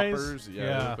classic. Stingrays? choppers. Yeah,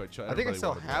 Yeah. they look like I think I everybody still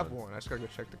wanted have one. I just gotta go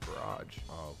check the garage.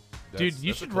 Oh, dude, that's-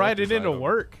 you that's a should ride it collector's into item.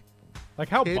 work. Like,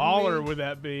 how Kidding baller me? would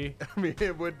that be? I mean,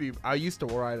 it would be. I used to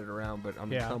ride it around, but I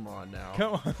mean, Yeah. come on now.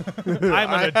 Come on. I'm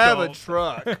an I have a adult.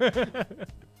 truck.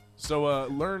 So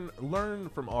learn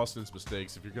from Austin's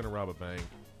mistakes. If you're gonna rob a bank,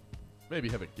 maybe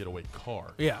have a getaway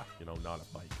car. Yeah. You know, not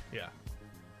a bike. Yeah.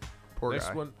 Poor Next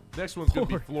guy. next one's gonna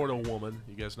be Poor- Florida woman.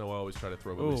 You guys know I always try to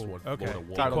throw at least Ooh, one okay. Florida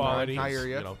woman. Title Equality. 9. I hear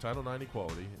ya. You know, Title IX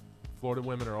equality. Florida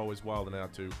women are always wilding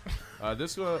out too.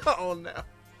 This Oh no.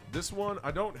 this one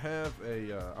I don't have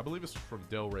a. I believe it's from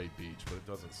Delray Beach, but it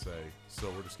doesn't say. So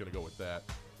we're just gonna go with that.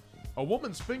 A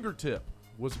woman's fingertip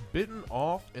was bitten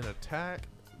off in an attack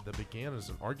that began as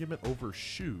an argument over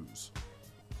shoes.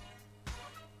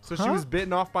 So she was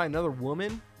bitten off by another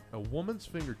woman? A woman's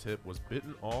fingertip was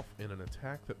bitten off in an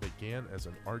attack that began as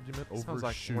an argument over Sounds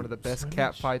like shoes. one of the best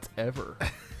cat fights ever.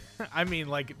 I mean,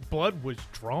 like, blood was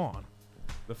drawn.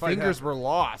 The fight Fingers were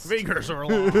lost. Fingers were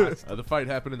lost. The fight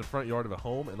happened in the front yard of a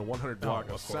home in the 100 block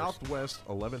of of course. Southwest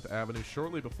 11th Avenue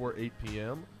shortly before 8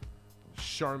 p.m.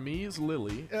 Charmise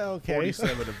Lilly, Okay.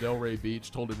 47 of Delray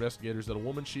Beach, told investigators that a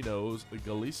woman she knows,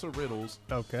 Galisa Riddles,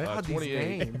 Okay. God, these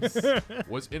 28, names.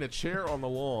 was in a chair on the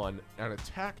lawn and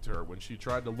attacked her when she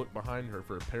tried to look behind her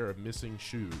for a pair of missing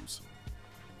shoes.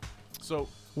 So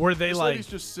Were they this like lady's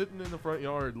just sitting in the front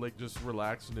yard, like just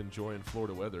relaxing, enjoying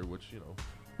Florida weather, which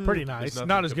pretty is nice? nothing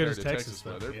Not as good compared as to Texas,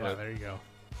 though. weather. Yeah, but there you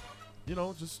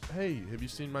go. just hey, have you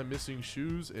seen my missing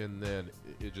shoes? And then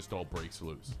it just all breaks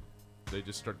loose. They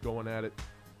just start going at it.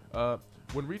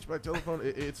 When reached by telephone,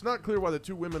 it's not clear why the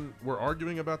two women were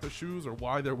arguing about the shoes or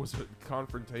why there was a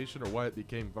confrontation or why it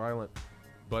became violent.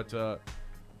 But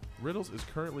Riddles is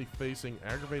currently facing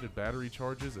aggravated battery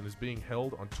charges and is being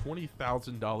held on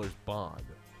 $20,000 bond.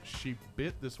 She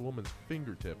bit this woman's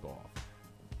fingertip off.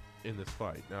 in this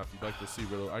fight. Now, if you'd like to see,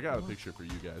 I got a picture for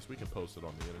you guys. We can post it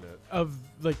on the internet. Of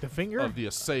like the finger of the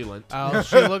assailant. Oh,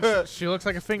 she looks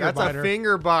like a finger That's biter. a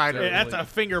finger biter. Yeah, that's a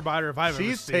finger biter if I've ever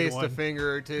She's seen tasted one. a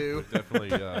finger or two. We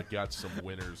definitely got some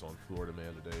winners on Florida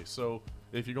Man today. So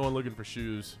if you're going looking for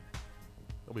shoes,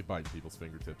 don't be biting people's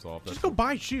fingertips off. Just go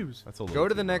buy shoes. That's a little Go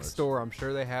to too the next much. store. I'm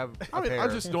sure they have. I mean, I pair.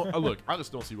 just don't look. I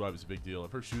just don't see why it was a big deal.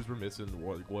 If her shoes were missing,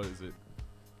 what is it?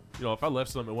 You know, if I left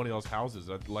some at one of y'all's houses,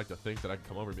 I'd like to think that I could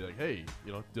come over and be like, "Hey,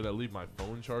 you know, did I leave my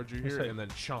phone charger here?" And then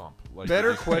chomp. Like,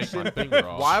 Better just take question: my finger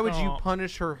off. why would you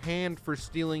punish her hand for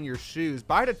stealing your shoes?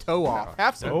 Bite a toe off.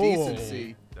 Have some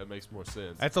decency. That makes more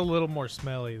sense. That's a little more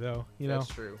smelly though. You know.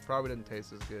 That's true. Probably didn't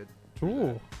taste as good.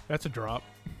 Ooh, that's a drop.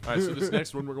 All right, so this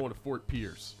next one, we're going to Fort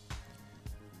Pierce.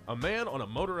 A man on a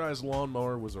motorized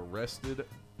lawnmower was arrested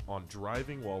on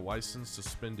driving while license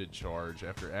suspended charge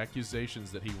after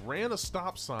accusations that he ran a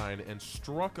stop sign and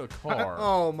struck a car.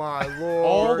 Oh my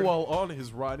All lord! while on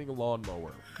his riding a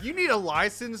lawnmower. You need a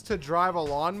license to drive a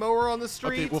lawnmower on the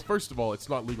street. Okay, well, first of all, it's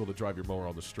not legal to drive your mower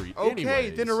on the street. Okay,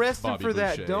 anyways, then arrest him Bobby for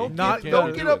that. Boucher.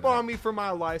 Don't get up on me for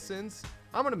my license.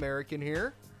 I'm an American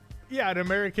here. Yeah, an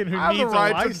American who I have needs the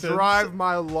right a license. to drive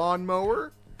my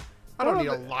lawnmower. I don't Well,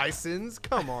 need a license.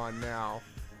 Come on now.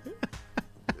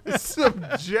 Some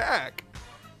jack.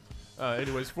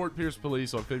 Anyways, Fort Pierce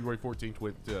police on February 14th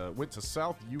went to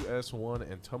South US 1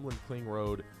 and Tumlin Kling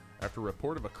Road after a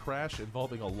report of a crash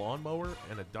involving a lawnmower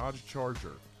and a Dodge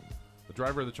Charger. The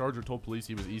driver of the Charger told police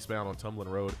he was eastbound on Tumlin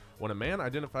Road when a man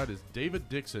identified as David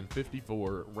Dixon,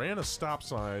 54, ran a stop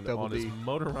sign Double on D. his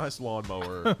motorized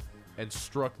lawnmower and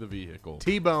struck the vehicle.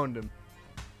 T-boned him.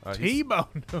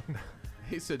 T-boned him.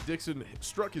 He said Dixon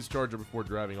struck his Charger before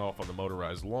driving off on the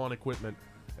motorized lawn equipment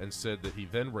and said that he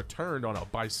then returned on a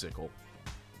bicycle.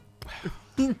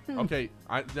 Okay,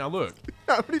 now look.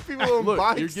 How many people on Look,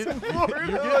 bikes you're getting, in Florida?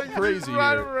 you're Like, getting just crazy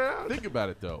ride here. around? Think about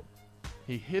it, though.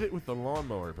 He hit it with the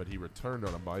lawnmower, but he returned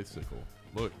on a bicycle.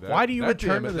 Look, that, Why do you that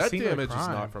return to damage, the that scene of the damage is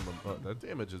crime? not from that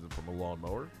damage isn't from a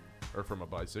lawnmower or from a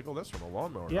bicycle. That's from a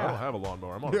lawnmower. Yeah. I don't have a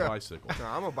lawnmower. I'm on Yeah. a bicycle. No,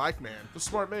 I'm a bike man. The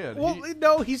smart man. Well,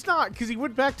 no, he's not, because he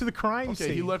went back to the crime Okay,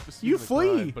 scene. he left the scene You of the flee,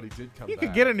 crime, but he did come You could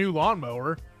back. get a new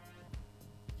lawnmower.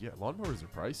 Yeah, lawnmowers are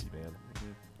pricey, man.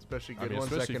 Especially I good mean,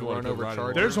 ones that especially can going run to over riding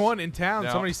chargers. There's one in town.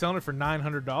 Now- Somebody's selling it for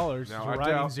 $900. Now, It's a I riding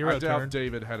doubt zero turn.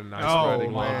 David had a nice Oh,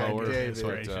 riding man, lawnmower. goodness but,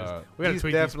 gracious. We gotta He's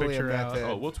tweet this definitely a picture meth out. head.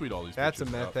 Oh, we'll tweet all these That's a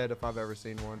pictures meth out. head if I've ever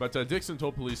seen one. But Dixon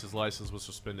told police his license was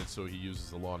suspended, so he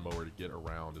uses the lawnmower to get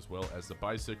around as well as the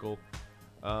bicycle.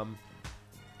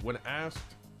 When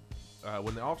asked,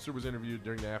 when the officer was interviewed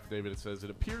during the affidavit, it says, it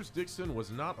appears Dixon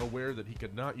was not aware that he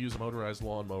could not use a motorized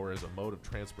lawnmower as a mode of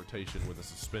transportation with a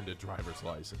suspended driver's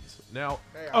license. Now,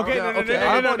 Okay, no,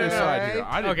 I'm on your side here.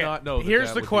 I did Okay, not know that here's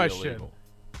that the would be question. illegal.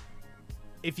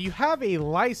 If you have a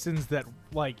license that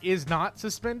is not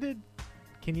suspended,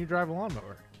 can you drive a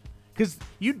lawnmower? Because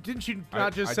you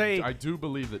not just say I do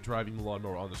believe that driving the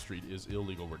lawnmower on the street is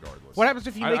illegal regardless. What happens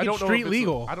if you make it don't know street if it's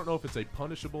legal? I don't know if it's a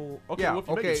punishable. Okay, Yeah, well, if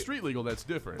you make okay. it street legal, that's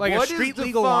different. Like a What is street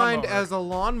legal defined lawnmower. as a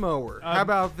lawnmower? How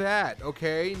about that?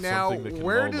 Okay, now Something that can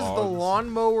where mow does the logs.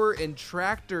 lawnmower and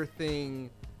tractor thing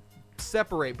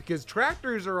separate? Because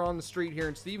tractors are on the street here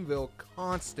in Stephenville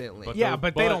constantly. But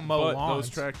they don't mow but lawns.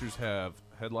 Those tractors have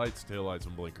headlights, taillights,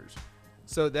 and blinkers.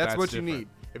 So that's what different. you need.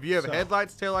 If you have So-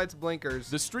 headlights, taillights, blinkers,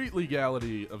 The street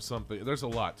legality of something, there's a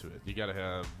lot to it. You got to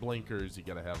have blinkers, you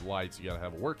got to have lights, you got to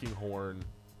have a working horn.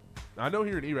 I know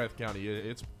here in Erath County,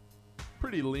 it's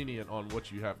pretty lenient on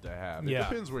what you have to have. It Yeah.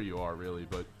 depends where you are, really,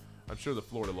 but I'm sure the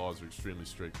Florida laws are extremely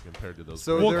strict compared to those.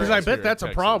 So well, there- because I here bet in that's a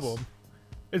Texas. problem.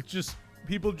 It's just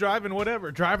people driving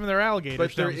their alligators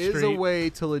but there down the is a street. way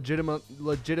to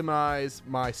legitimize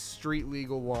my street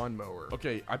legal lawnmower.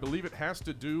 Okay, I believe it has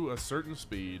to do a certain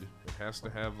speed. It has to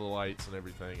have the lights and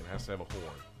everything. It has to have a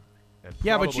horn. And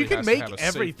Yeah, but you probably can has to make have a safety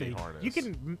everything. harness. You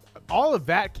can all of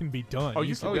that can be done. Oh,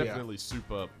 you can yeah. definitely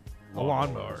soup up A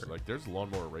lawnmower. lawnmowers. Like there's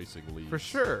lawnmower racing leagues For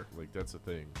sure. Like that's a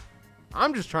thing.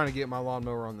 I'm just trying to get my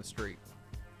lawnmower on the street.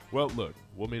 Well, look,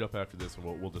 we'll meet up after this and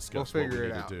we'll discuss We'll what we figure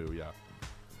need it out. to do. Yeah.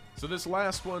 So this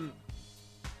last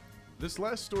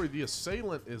story, the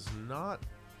assailant is not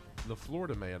the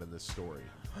Florida man in this story.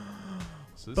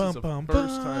 So this is a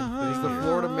first time Is thing. the here.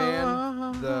 Florida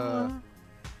man the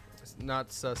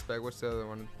not suspect? What's the other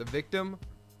one? The victim?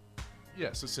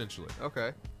 Yes, essentially.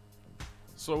 Okay.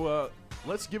 So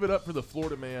let's give it up for the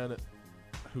Florida man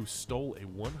who stole a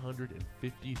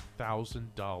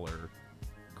 $150,000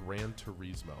 Gran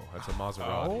Turismo. That's a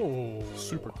Maserati Oh.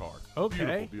 supercar. Okay,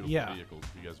 Beautiful, beautiful yeah. vehicle.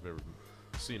 If you guys have ever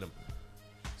seen them.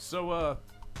 So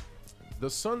the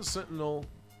Sun Sentinel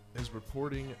is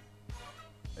reporting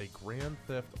a grand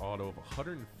theft auto of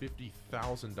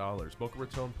 $150,000. Boca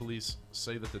Raton police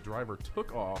say that the driver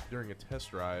took off during a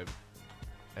test drive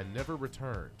and never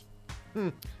returned.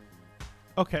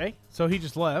 Okay, so he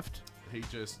just left.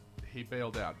 He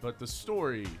bailed out. But the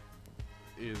story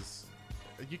is,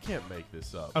 you can't make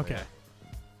this up. Okay. Man.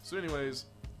 So anyways,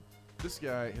 this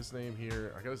guy, his name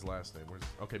here, I got his last name.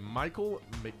 Okay, Michael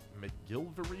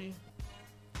McGilvery.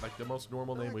 Like the most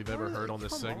normal name we've ever heard on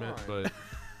this segment, but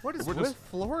what is we're with just,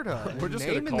 Florida? We're just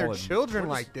naming gonna call their him, children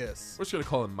like this. We're just gonna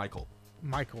call him Michael.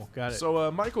 Michael, got it.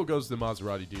 So Michael goes to the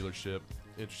Maserati dealership,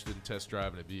 interested in test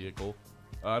driving a vehicle.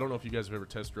 I don't know if you guys have ever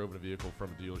test driven a vehicle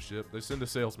from a dealership. They send a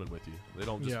salesman with you. They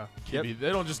don't just give you. They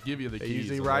don't just give you the they keys.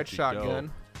 Usually and ride let you shotgun.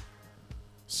 Go.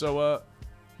 So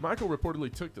Michael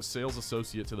reportedly took the sales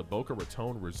associate to the Boca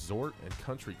Raton Resort and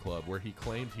Country Club, where he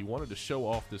claimed he wanted to show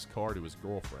off this car to his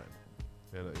girlfriend,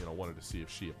 and wanted to see if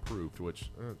she approved. Which,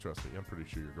 trust me, I'm pretty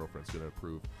sure your girlfriend's going to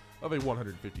approve of a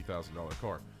 $150,000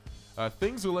 car.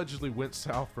 Things allegedly went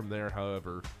south from there.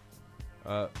 However,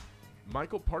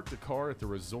 Michael parked the car at the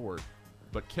resort,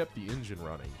 but kept the engine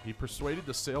running. He persuaded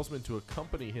the salesman to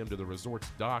accompany him to the resort's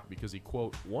dock because he,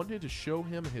 quote, wanted to show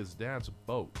him his dad's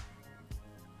boat.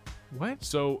 What?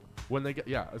 So when they get,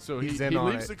 so he it.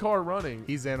 leaves the car running.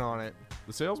 He's in on it.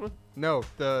 The salesman? No,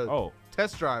 the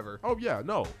test driver. Oh yeah,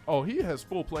 no. Oh, he has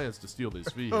full plans to steal this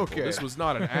vehicle. Okay. This was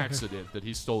not an accident that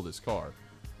he stole this car.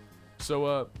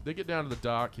 So they get down to the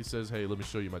dock. He says, "Hey, let me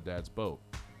show you my dad's boat."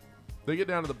 They get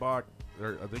down to the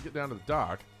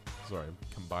dock. Sorry, I'm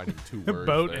combining two words.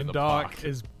 Boat there. and The dock Bach.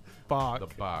 is Bach. The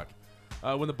Bach.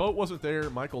 When the boat wasn't there,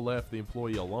 Michael left the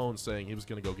employee alone, saying he was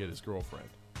going to go get his girlfriend.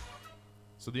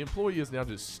 So the employee is now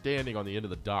just standing on the end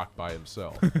of the dock by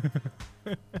himself.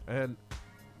 And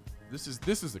this is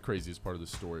the craziest part of the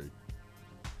story.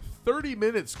 30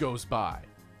 minutes goes by.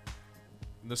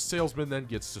 And the salesman then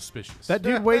gets suspicious. That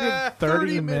dude waited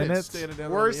 30 minutes standing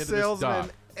down on the end of this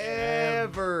dock.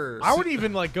 Ever. I wouldn't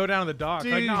even go down to the dock.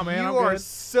 Dude, Like, nah, man, you I'm are good.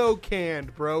 so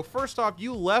canned, bro. First off,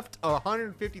 you left a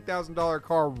 $150,000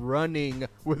 car running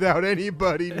without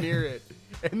anybody near it.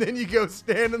 And then you go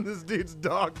stand in this dude's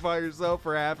dock by yourself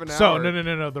for half an hour. So,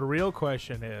 no. The real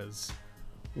question is,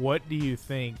 what do you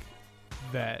think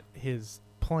that his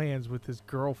plans with his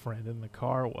girlfriend in the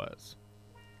car was?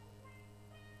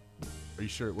 Are you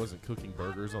sure it wasn't cooking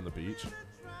burgers on the beach?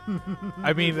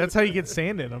 I mean, that's how you get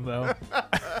sand in them, though.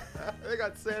 They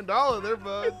got sand all in their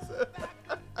buds.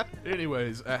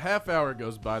 Anyways, a half hour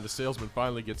goes by. The salesman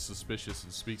finally gets suspicious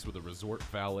and speaks with a resort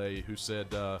valet who said,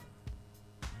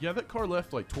 yeah, that car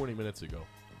left like 20 minutes ago.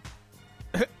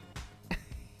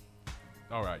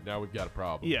 All right, now we've got a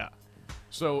problem. Yeah.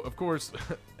 So, of course,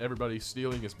 everybody,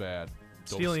 stealing is bad.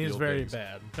 Don't Stealing is steal very things.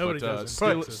 bad. Nobody but, does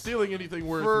it. stealing anything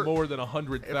worth more than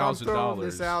 $100,000. If I'm throwing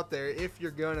this out there, if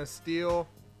you're gonna steal,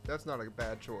 that's not a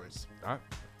bad choice.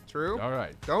 True. All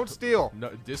right. Don't steal. No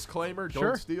disclaimer. Sure.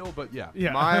 Don't steal. But yeah.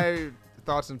 My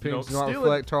thoughts and opinions do not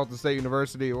reflect Tarleton State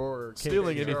University or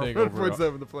stealing anything over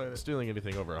the planet. Stealing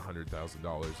anything over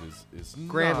 $100,000 is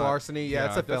grand not, larceny. Yeah,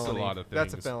 it's a felony. That's a lot of things.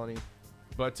 That's a felony.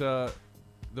 But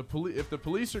if the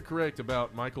police are correct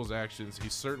about Michael's actions, he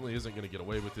certainly isn't going to get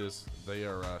away with this. They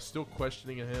are still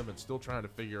questioning him and still trying to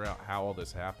figure out how all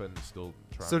this happened. Still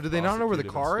trying. So to do they not know where the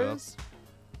prosecute him car and is? stuff.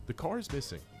 The car is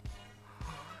missing.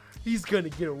 He's gonna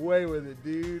get away with it,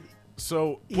 dude.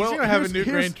 So, He's gonna have a new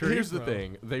Gran Here's the Turismo.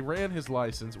 thing: they ran his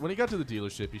license. When he got to the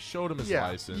dealership, he showed him his Yeah,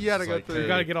 license. you gotta It's go like, through- hey, You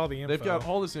gotta get all the They've info. got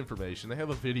all this information. They have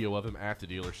a video of him at the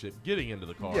dealership getting into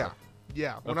the car.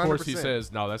 Yeah, Of course, he 100%.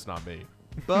 says, "No, that's not me."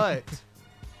 But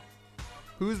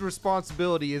whose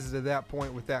responsibility is it at that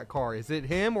point with that car? Is it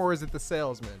him or is it the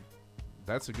salesman?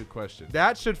 That's a good question.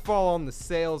 That should fall on the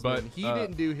salesman. But, He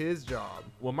didn't do his job.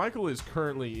 Well, Michael is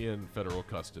currently in federal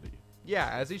custody. Yeah,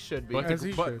 as he should be. But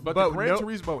the Gran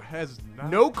Turismo has not.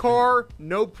 No car,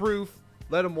 no proof.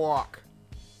 Let him walk.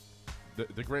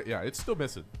 It's still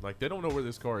missing. Like, they don't know where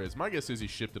this car is. My guess is he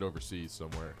shipped it overseas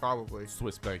somewhere. Probably.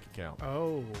 Swiss bank account.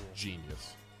 Oh.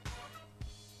 Genius.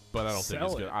 But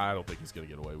I don't think he's gonna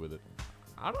get away with it.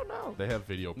 I don't know. They have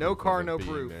video proof. No car, of him no being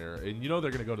proof. There. And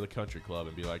they're gonna go to the country club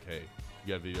and be like, "Hey,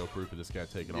 you got video proof of this guy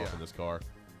taking off in this car?"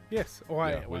 Yes.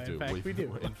 Yeah, We do. We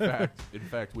do. In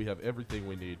fact, we have everything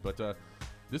we need. But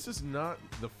this is not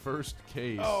the first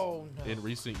case in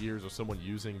recent years of someone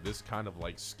using this kind of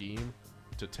scheme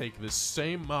to take this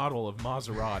same model of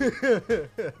Maserati.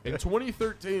 In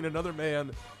 2013, another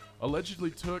man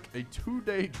allegedly took a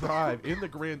 2-day drive in the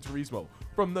Gran Turismo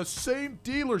from the same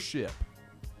dealership.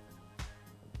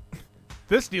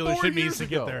 This dealership 4 needs years to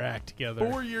ago. get their act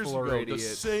together. 4 years Floor ago, idiots.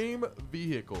 the same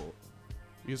vehicle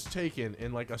is taken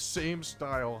in a same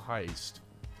style heist.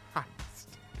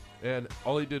 And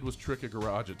all he did was trick a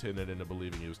garage attendant into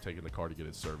believing he was taking the car to get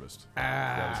it serviced.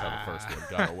 That was how the first one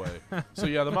got away. So,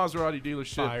 yeah, the Maserati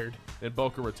dealership in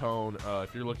Boca Raton,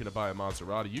 if you're looking to buy a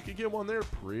Maserati, you can get one there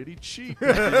pretty cheap if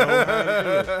you know how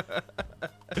to do it.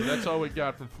 So that's all we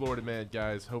got from Florida Man,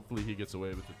 guys. Hopefully he gets away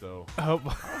with it, though.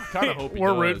 Kind of hope he We're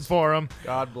does. rooting for him.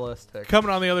 God bless Texas.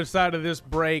 Coming on the other side of this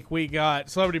break, we got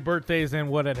celebrity birthdays and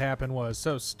what had happened was.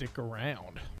 So stick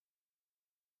around.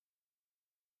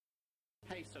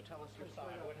 Hey, so tell us your side.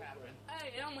 What happened?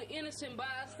 Hey, I'm an innocent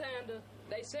bystander.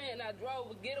 They saying I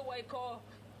drove a getaway car,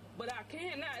 but I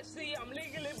cannot see. I'm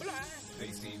legally blind. They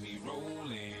see me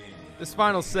rolling. This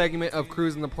final segment of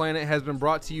Cruising the Planet has been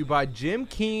brought to you by Jim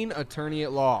Keene, attorney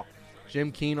at law.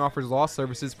 Jim Keene offers law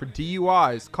services for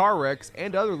DUIs, car wrecks,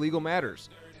 and other legal matters.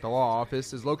 The law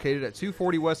office is located at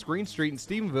 240 West Green Street in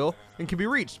Stephenville and can be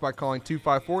reached by calling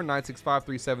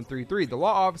 254-965-3733. The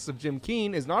law office of Jim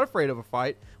Keene is not afraid of a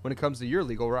fight when it comes to your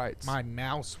legal rights. My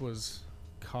mouse was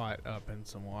caught up in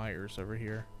some wires over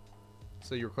here.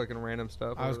 So you were clicking random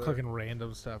stuff? I was clicking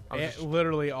random stuff.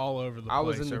 Literally all over the place. I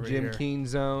was in the Jim here. Keene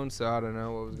zone, so I don't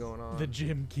know what was going on. The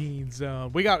Jim Keene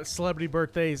zone. We got celebrity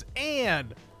birthdays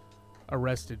and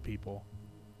arrested people.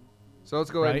 So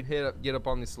let's go ahead and get up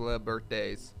on the celeb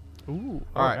birthdays. Ooh,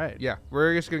 all right. Yeah,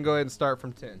 we're just going to go ahead and start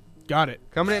from 10. Got it.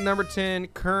 Coming in at number 10,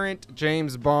 current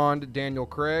James Bond, Daniel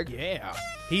Craig. Yeah.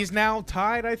 He's now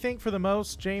tied, I think, for the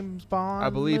most James Bond I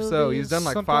believe so. He's done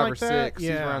like 5 or 6.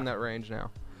 Yeah. He's around that range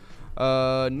now.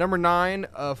 Number 9,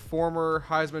 a former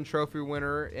Heisman Trophy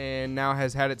winner and now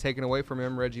has had it taken away from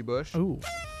him, Reggie Bush. Ooh.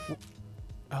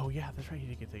 Oh, yeah, that's right. He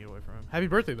did get taken away from him. Happy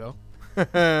birthday, though.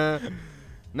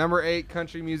 Number 8,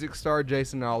 country music star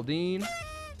Jason Aldean.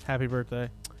 Happy birthday.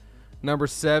 Number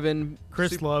 7,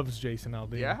 Chris loves Jason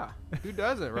Aldean. Yeah, who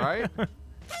doesn't, right?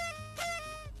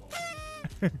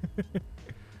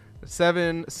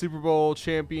 7, Super Bowl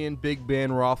champion Big Ben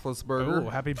Roethlisberger. Oh,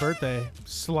 happy birthday,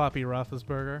 sloppy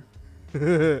Roethlisberger.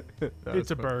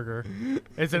 It's a burger.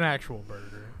 It's an actual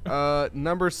burger.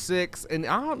 Number 6, and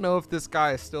I don't know if this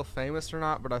guy is still famous or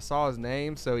not, but I saw his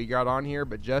name, so he got on here.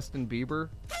 But Justin Bieber.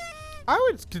 I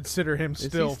would consider him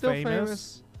still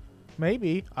famous.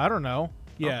 Maybe. I don't know.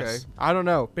 Yes. Okay. I don't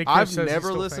know. Big Chris I've says he's never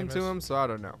still listened to famous. him, so I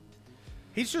don't know.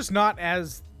 He's just not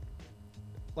as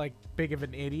big of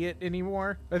an idiot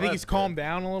anymore. I think he's calmed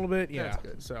down a little bit. Yeah. That's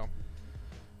good. So.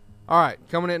 All right,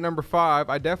 coming in at number 5,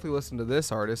 I definitely listened to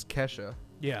this artist, Kesha.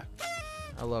 Yeah.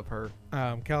 I love her.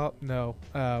 Trying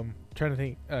to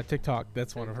think. TikTok.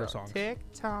 That's one of her songs.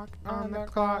 TikTok on the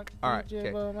clock. All right. Okay.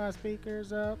 Blow my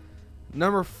speakers up.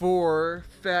 Number 4,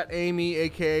 Fat Amy,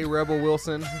 a.k.a. Rebel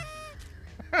Wilson.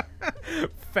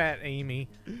 Fat Amy.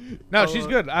 No, she's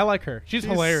good. I like her. She's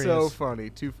hilarious. So funny.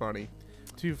 Too funny.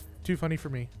 Too funny for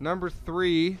me. Number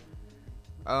 3,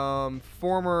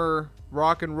 former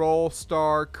rock and roll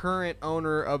star, current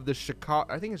owner of the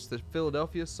Chicago, I think it's the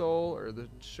Philadelphia Soul or the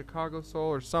Chicago Soul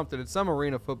or something. It's some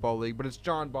arena football league, but it's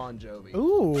John Bon Jovi.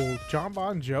 Ooh, John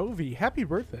Bon Jovi. Happy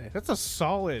birthday. That's a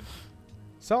solid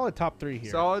top 3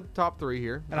 here. Solid top 3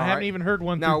 here. And I haven't even heard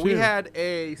 1 Now, through 2. we had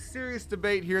a serious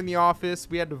debate here in the office.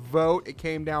 We had to vote. It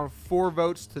came down 4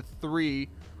 votes to 3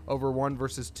 over 1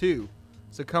 versus 2.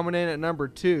 So coming in at number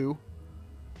 2,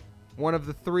 one of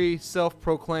the 3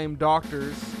 self-proclaimed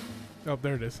doctors. Oh,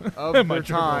 there it is. Of My their dribble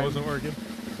time, wasn't working.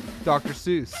 Dr.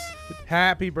 Seuss.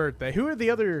 Happy birthday. Who are the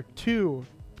other 2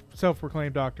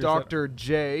 self-proclaimed doctors? Dr.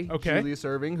 J. Okay. Julius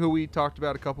Erving, who we talked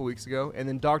about a couple weeks ago, and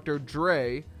then Dr.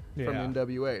 Dre from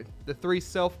NWA. The 3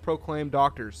 self-proclaimed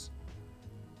doctors.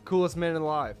 Coolest men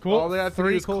alive. Cool. All they have to do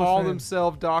is call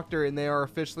themselves doctor, and they are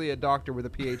officially a doctor with a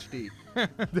PhD.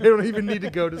 They don't even need to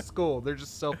go to school. They're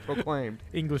just self-proclaimed.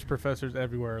 English professors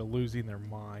everywhere are losing their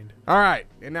mind. All right,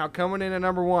 and now coming in at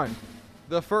number 1,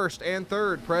 the first and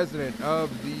third president of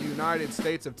the United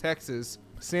States of Texas,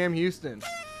 Sam Houston.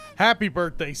 Happy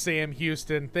birthday, Sam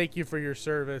Houston. Thank you for your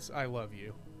service. I love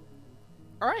you.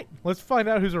 All right, let's find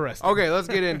out who's arrested. Okay, let's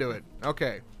get into it.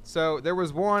 Okay, so there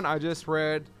was one I just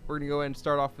read. We're going to go ahead and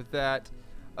start off with that.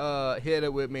 Hit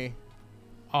it with me.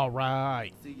 All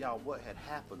right. See, y'all, what had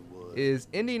happened was... Is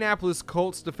Indianapolis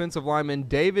Colts defensive lineman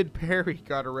David Perry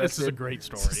got arrested. This is a great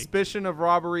story. Suspicion of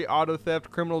robbery, auto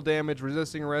theft, criminal damage,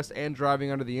 resisting arrest, and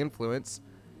driving under the influence.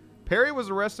 Perry was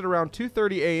arrested around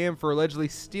 2:30 a.m. for allegedly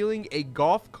stealing a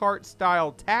golf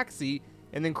cart-style taxi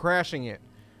and then crashing it.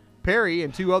 Perry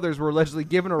and 2 others were allegedly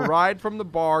given a ride from the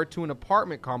bar to an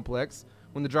apartment complex.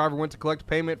 When the driver went to collect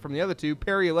payment from the other 2,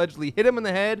 Perry allegedly hit him in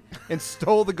the head and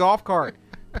stole the golf cart.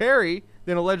 Perry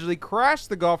then allegedly crashed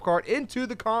the golf cart into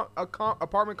the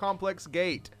apartment complex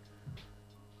gate.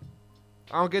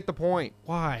 I don't get the point.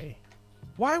 Why?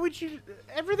 Why would you?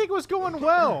 Everything was going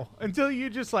well until you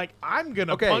just like, I'm going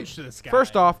to punch this guy.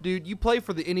 First off, dude, you play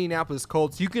for the Indianapolis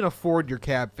Colts. You can afford your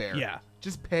cab fare. Yeah.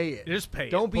 Just pay it. Just pay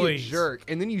it, Don't be please. a jerk.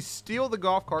 And then you steal the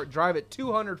golf cart, drive it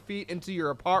 200 feet into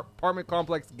your apartment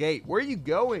complex gate. Where are you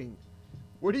going?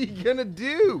 What are you going to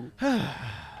do?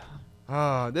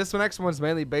 This next one's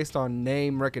mainly based on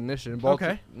name recognition.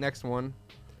 Okay. Next one.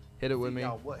 Hit it with me.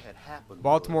 What had happened?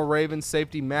 Baltimore Ravens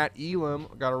safety Matt Elam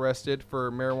got arrested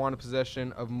for marijuana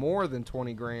possession of more than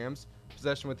 20 grams,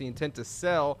 possession with the intent to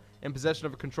sell, and possession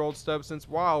of a controlled substance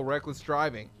while reckless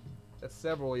driving. That's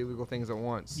several illegal things at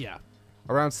once. Yeah.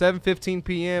 Around 7:15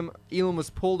 p.m., Elam was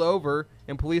pulled over,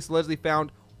 and police allegedly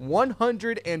found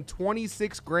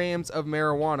 126 grams of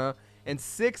marijuana and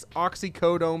 6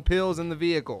 oxycodone pills in the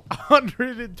vehicle.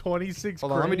 126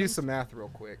 Hold on, let me do grams? some math real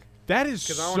quick. That is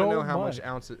because so I want to know much.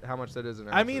 how much that is in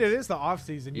ounces. I mean, it is the off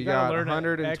season. You gotta got learn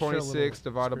 126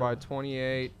 divided by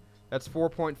 28. That's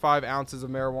 4.5 ounces of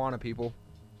marijuana, people.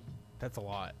 That's a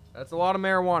lot. That's a lot of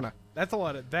marijuana. That's a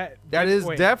lot of that. That is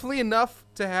wait. definitely enough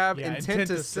to have Yeah, intent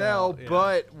to sell, yeah.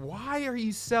 but why are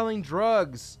you selling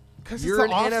drugs? Because it's the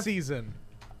off season.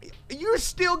 You're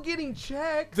still getting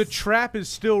checks. The trap is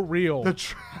still real. The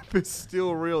trap is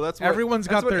still real. That's what, Everyone's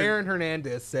that's got what their Aaron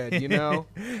Hernandez said, you know?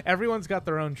 Everyone's got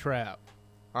their own trap.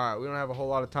 All right, we don't have a whole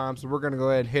lot of time, so we're going to go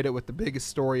ahead and hit it with the biggest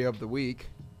story of the week.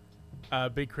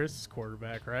 Big Chris's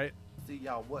quarterback, right? See,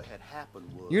 y'all, what had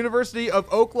happened was University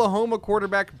of Oklahoma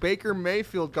quarterback Baker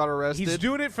Mayfield got arrested. He's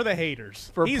doing it for the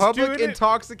haters. For He's public doing it-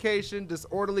 intoxication,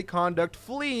 disorderly conduct,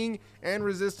 fleeing, and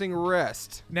resisting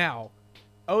arrest. Now,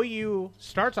 OU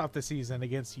starts off the season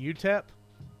against UTEP,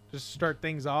 just to start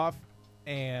things off,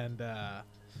 and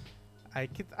I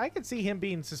could see him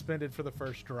being suspended for the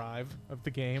first drive of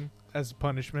the game as a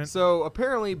punishment. So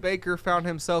apparently Baker found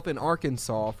himself in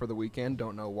Arkansas for the weekend.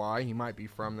 Don't know why. He might be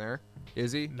from there.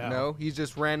 Is he? No. He's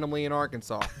just randomly in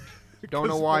Arkansas. Don't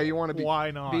know why you want to be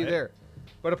Why not? be there.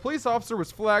 But a police officer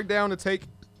was flagged down to take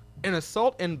an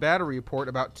assault and battery report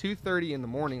about 2:30 in the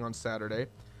morning on Saturday.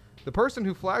 The person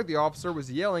who flagged the officer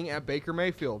was yelling at Baker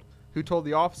Mayfield, who told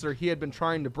the officer he had been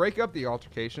trying to break up the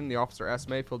altercation. The officer asked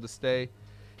Mayfield to stay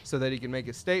so that he could make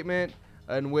a statement,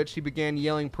 in which he began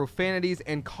yelling profanities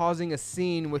and causing a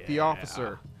scene with the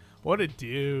officer. What a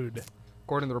dude.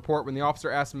 According to the report, when the officer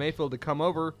asked Mayfield to come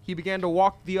over, he began to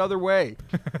walk the other way.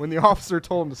 When the officer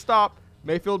told him to stop,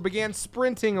 Mayfield began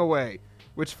sprinting away,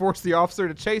 which forced the officer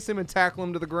to chase him and tackle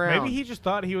him to the ground. Maybe he just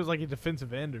thought he was like a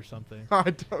defensive end or something.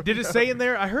 I don't Did it know. say in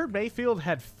there? I heard Mayfield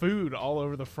had food all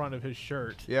over the front of his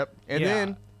shirt. Yep. And Yeah.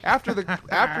 then after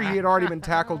he had already been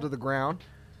tackled to the ground,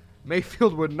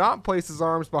 Mayfield would not place his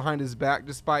arms behind his back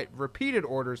despite repeated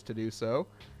orders to do so.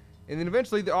 And then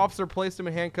eventually the officer placed him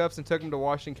in handcuffs and took him to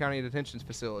Washington County Detention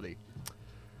Facility.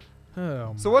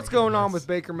 Oh, So what's going on with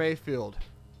Baker Mayfield?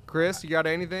 Chris, you got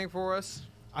anything for us?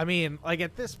 I mean, like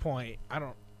at this point,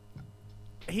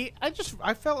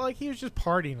 I felt like he was just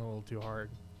partying a little too hard.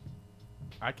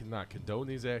 I cannot condone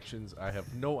these actions. I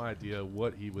have no idea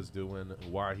what he was doing,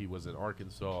 why he was in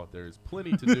Arkansas. There's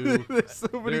plenty to do. There's so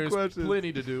many There's questions.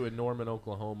 plenty to do in Norman,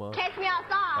 Oklahoma. Catch me outside.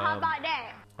 How about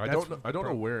that? I don't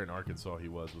know where in Arkansas he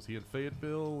was. Was he in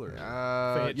Fayetteville or?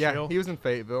 Yeah, he was in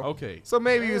Fayetteville. Okay. So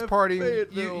maybe he was partying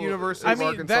Fayetteville. University of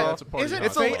Arkansas.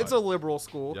 It's a liberal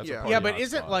school. Yeah, but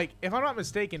isn't like, if I'm not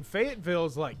mistaken, Fayetteville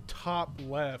is like top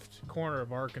left corner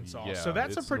of Arkansas. Yeah, so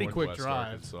that's a it's pretty quick northwest drive.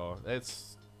 Arkansas. It's,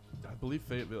 I believe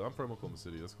Fayetteville. I'm from Oklahoma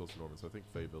City. That's close to Norman. So I think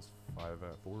Fayetteville's 4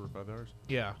 or 5 hours.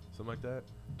 Yeah. Something like that.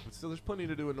 But still, there's plenty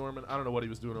to do in Norman. I don't know what he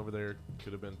was doing over there.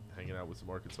 Could have been hanging out with some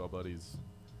Arkansas buddies.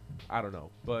 I don't know.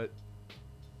 But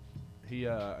he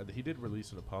did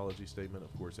release an apology statement.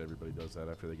 Of course, everybody does that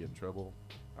after they get in trouble.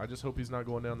 I just hope he's not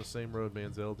going down the same road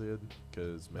Manziel did,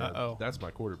 because man, that's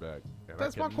my quarterback, and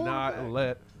That's I my cannot quarterback.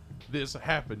 let this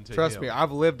happen to Trust him. me,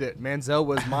 I've lived it. Manziel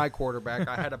was my quarterback.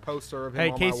 I had a poster of him Hey,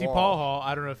 on Casey my wall. Paul Hall.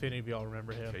 I don't know if any of y'all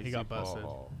remember him. He Casey got busted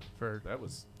Paul Hall. for That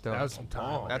was some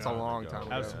time. That's a long time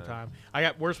That was ago. some time. I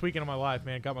got worst weekend of my life,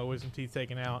 man. Got my wisdom teeth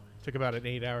taken out. Took about an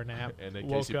 8-hour nap. And then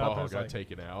Woke Casey up Paul and Hall was got like-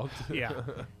 taken out. Yeah,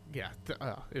 yeah.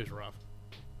 It was rough.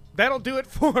 That'll do it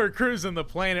for Cruising the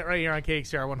Planet right here on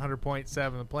KXR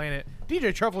 100.7 The Planet.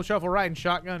 DJ Truffle Shuffle riding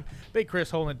shotgun. Big Chris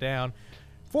holding it down.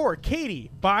 For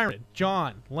Katie, Byron,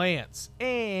 John, Lance,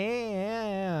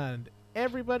 and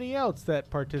everybody else that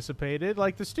participated,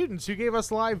 like the students who gave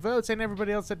us live votes and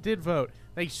everybody else that did vote.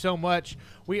 Thank you so much.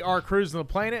 We are Cruising the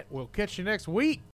Planet. We'll catch you next week.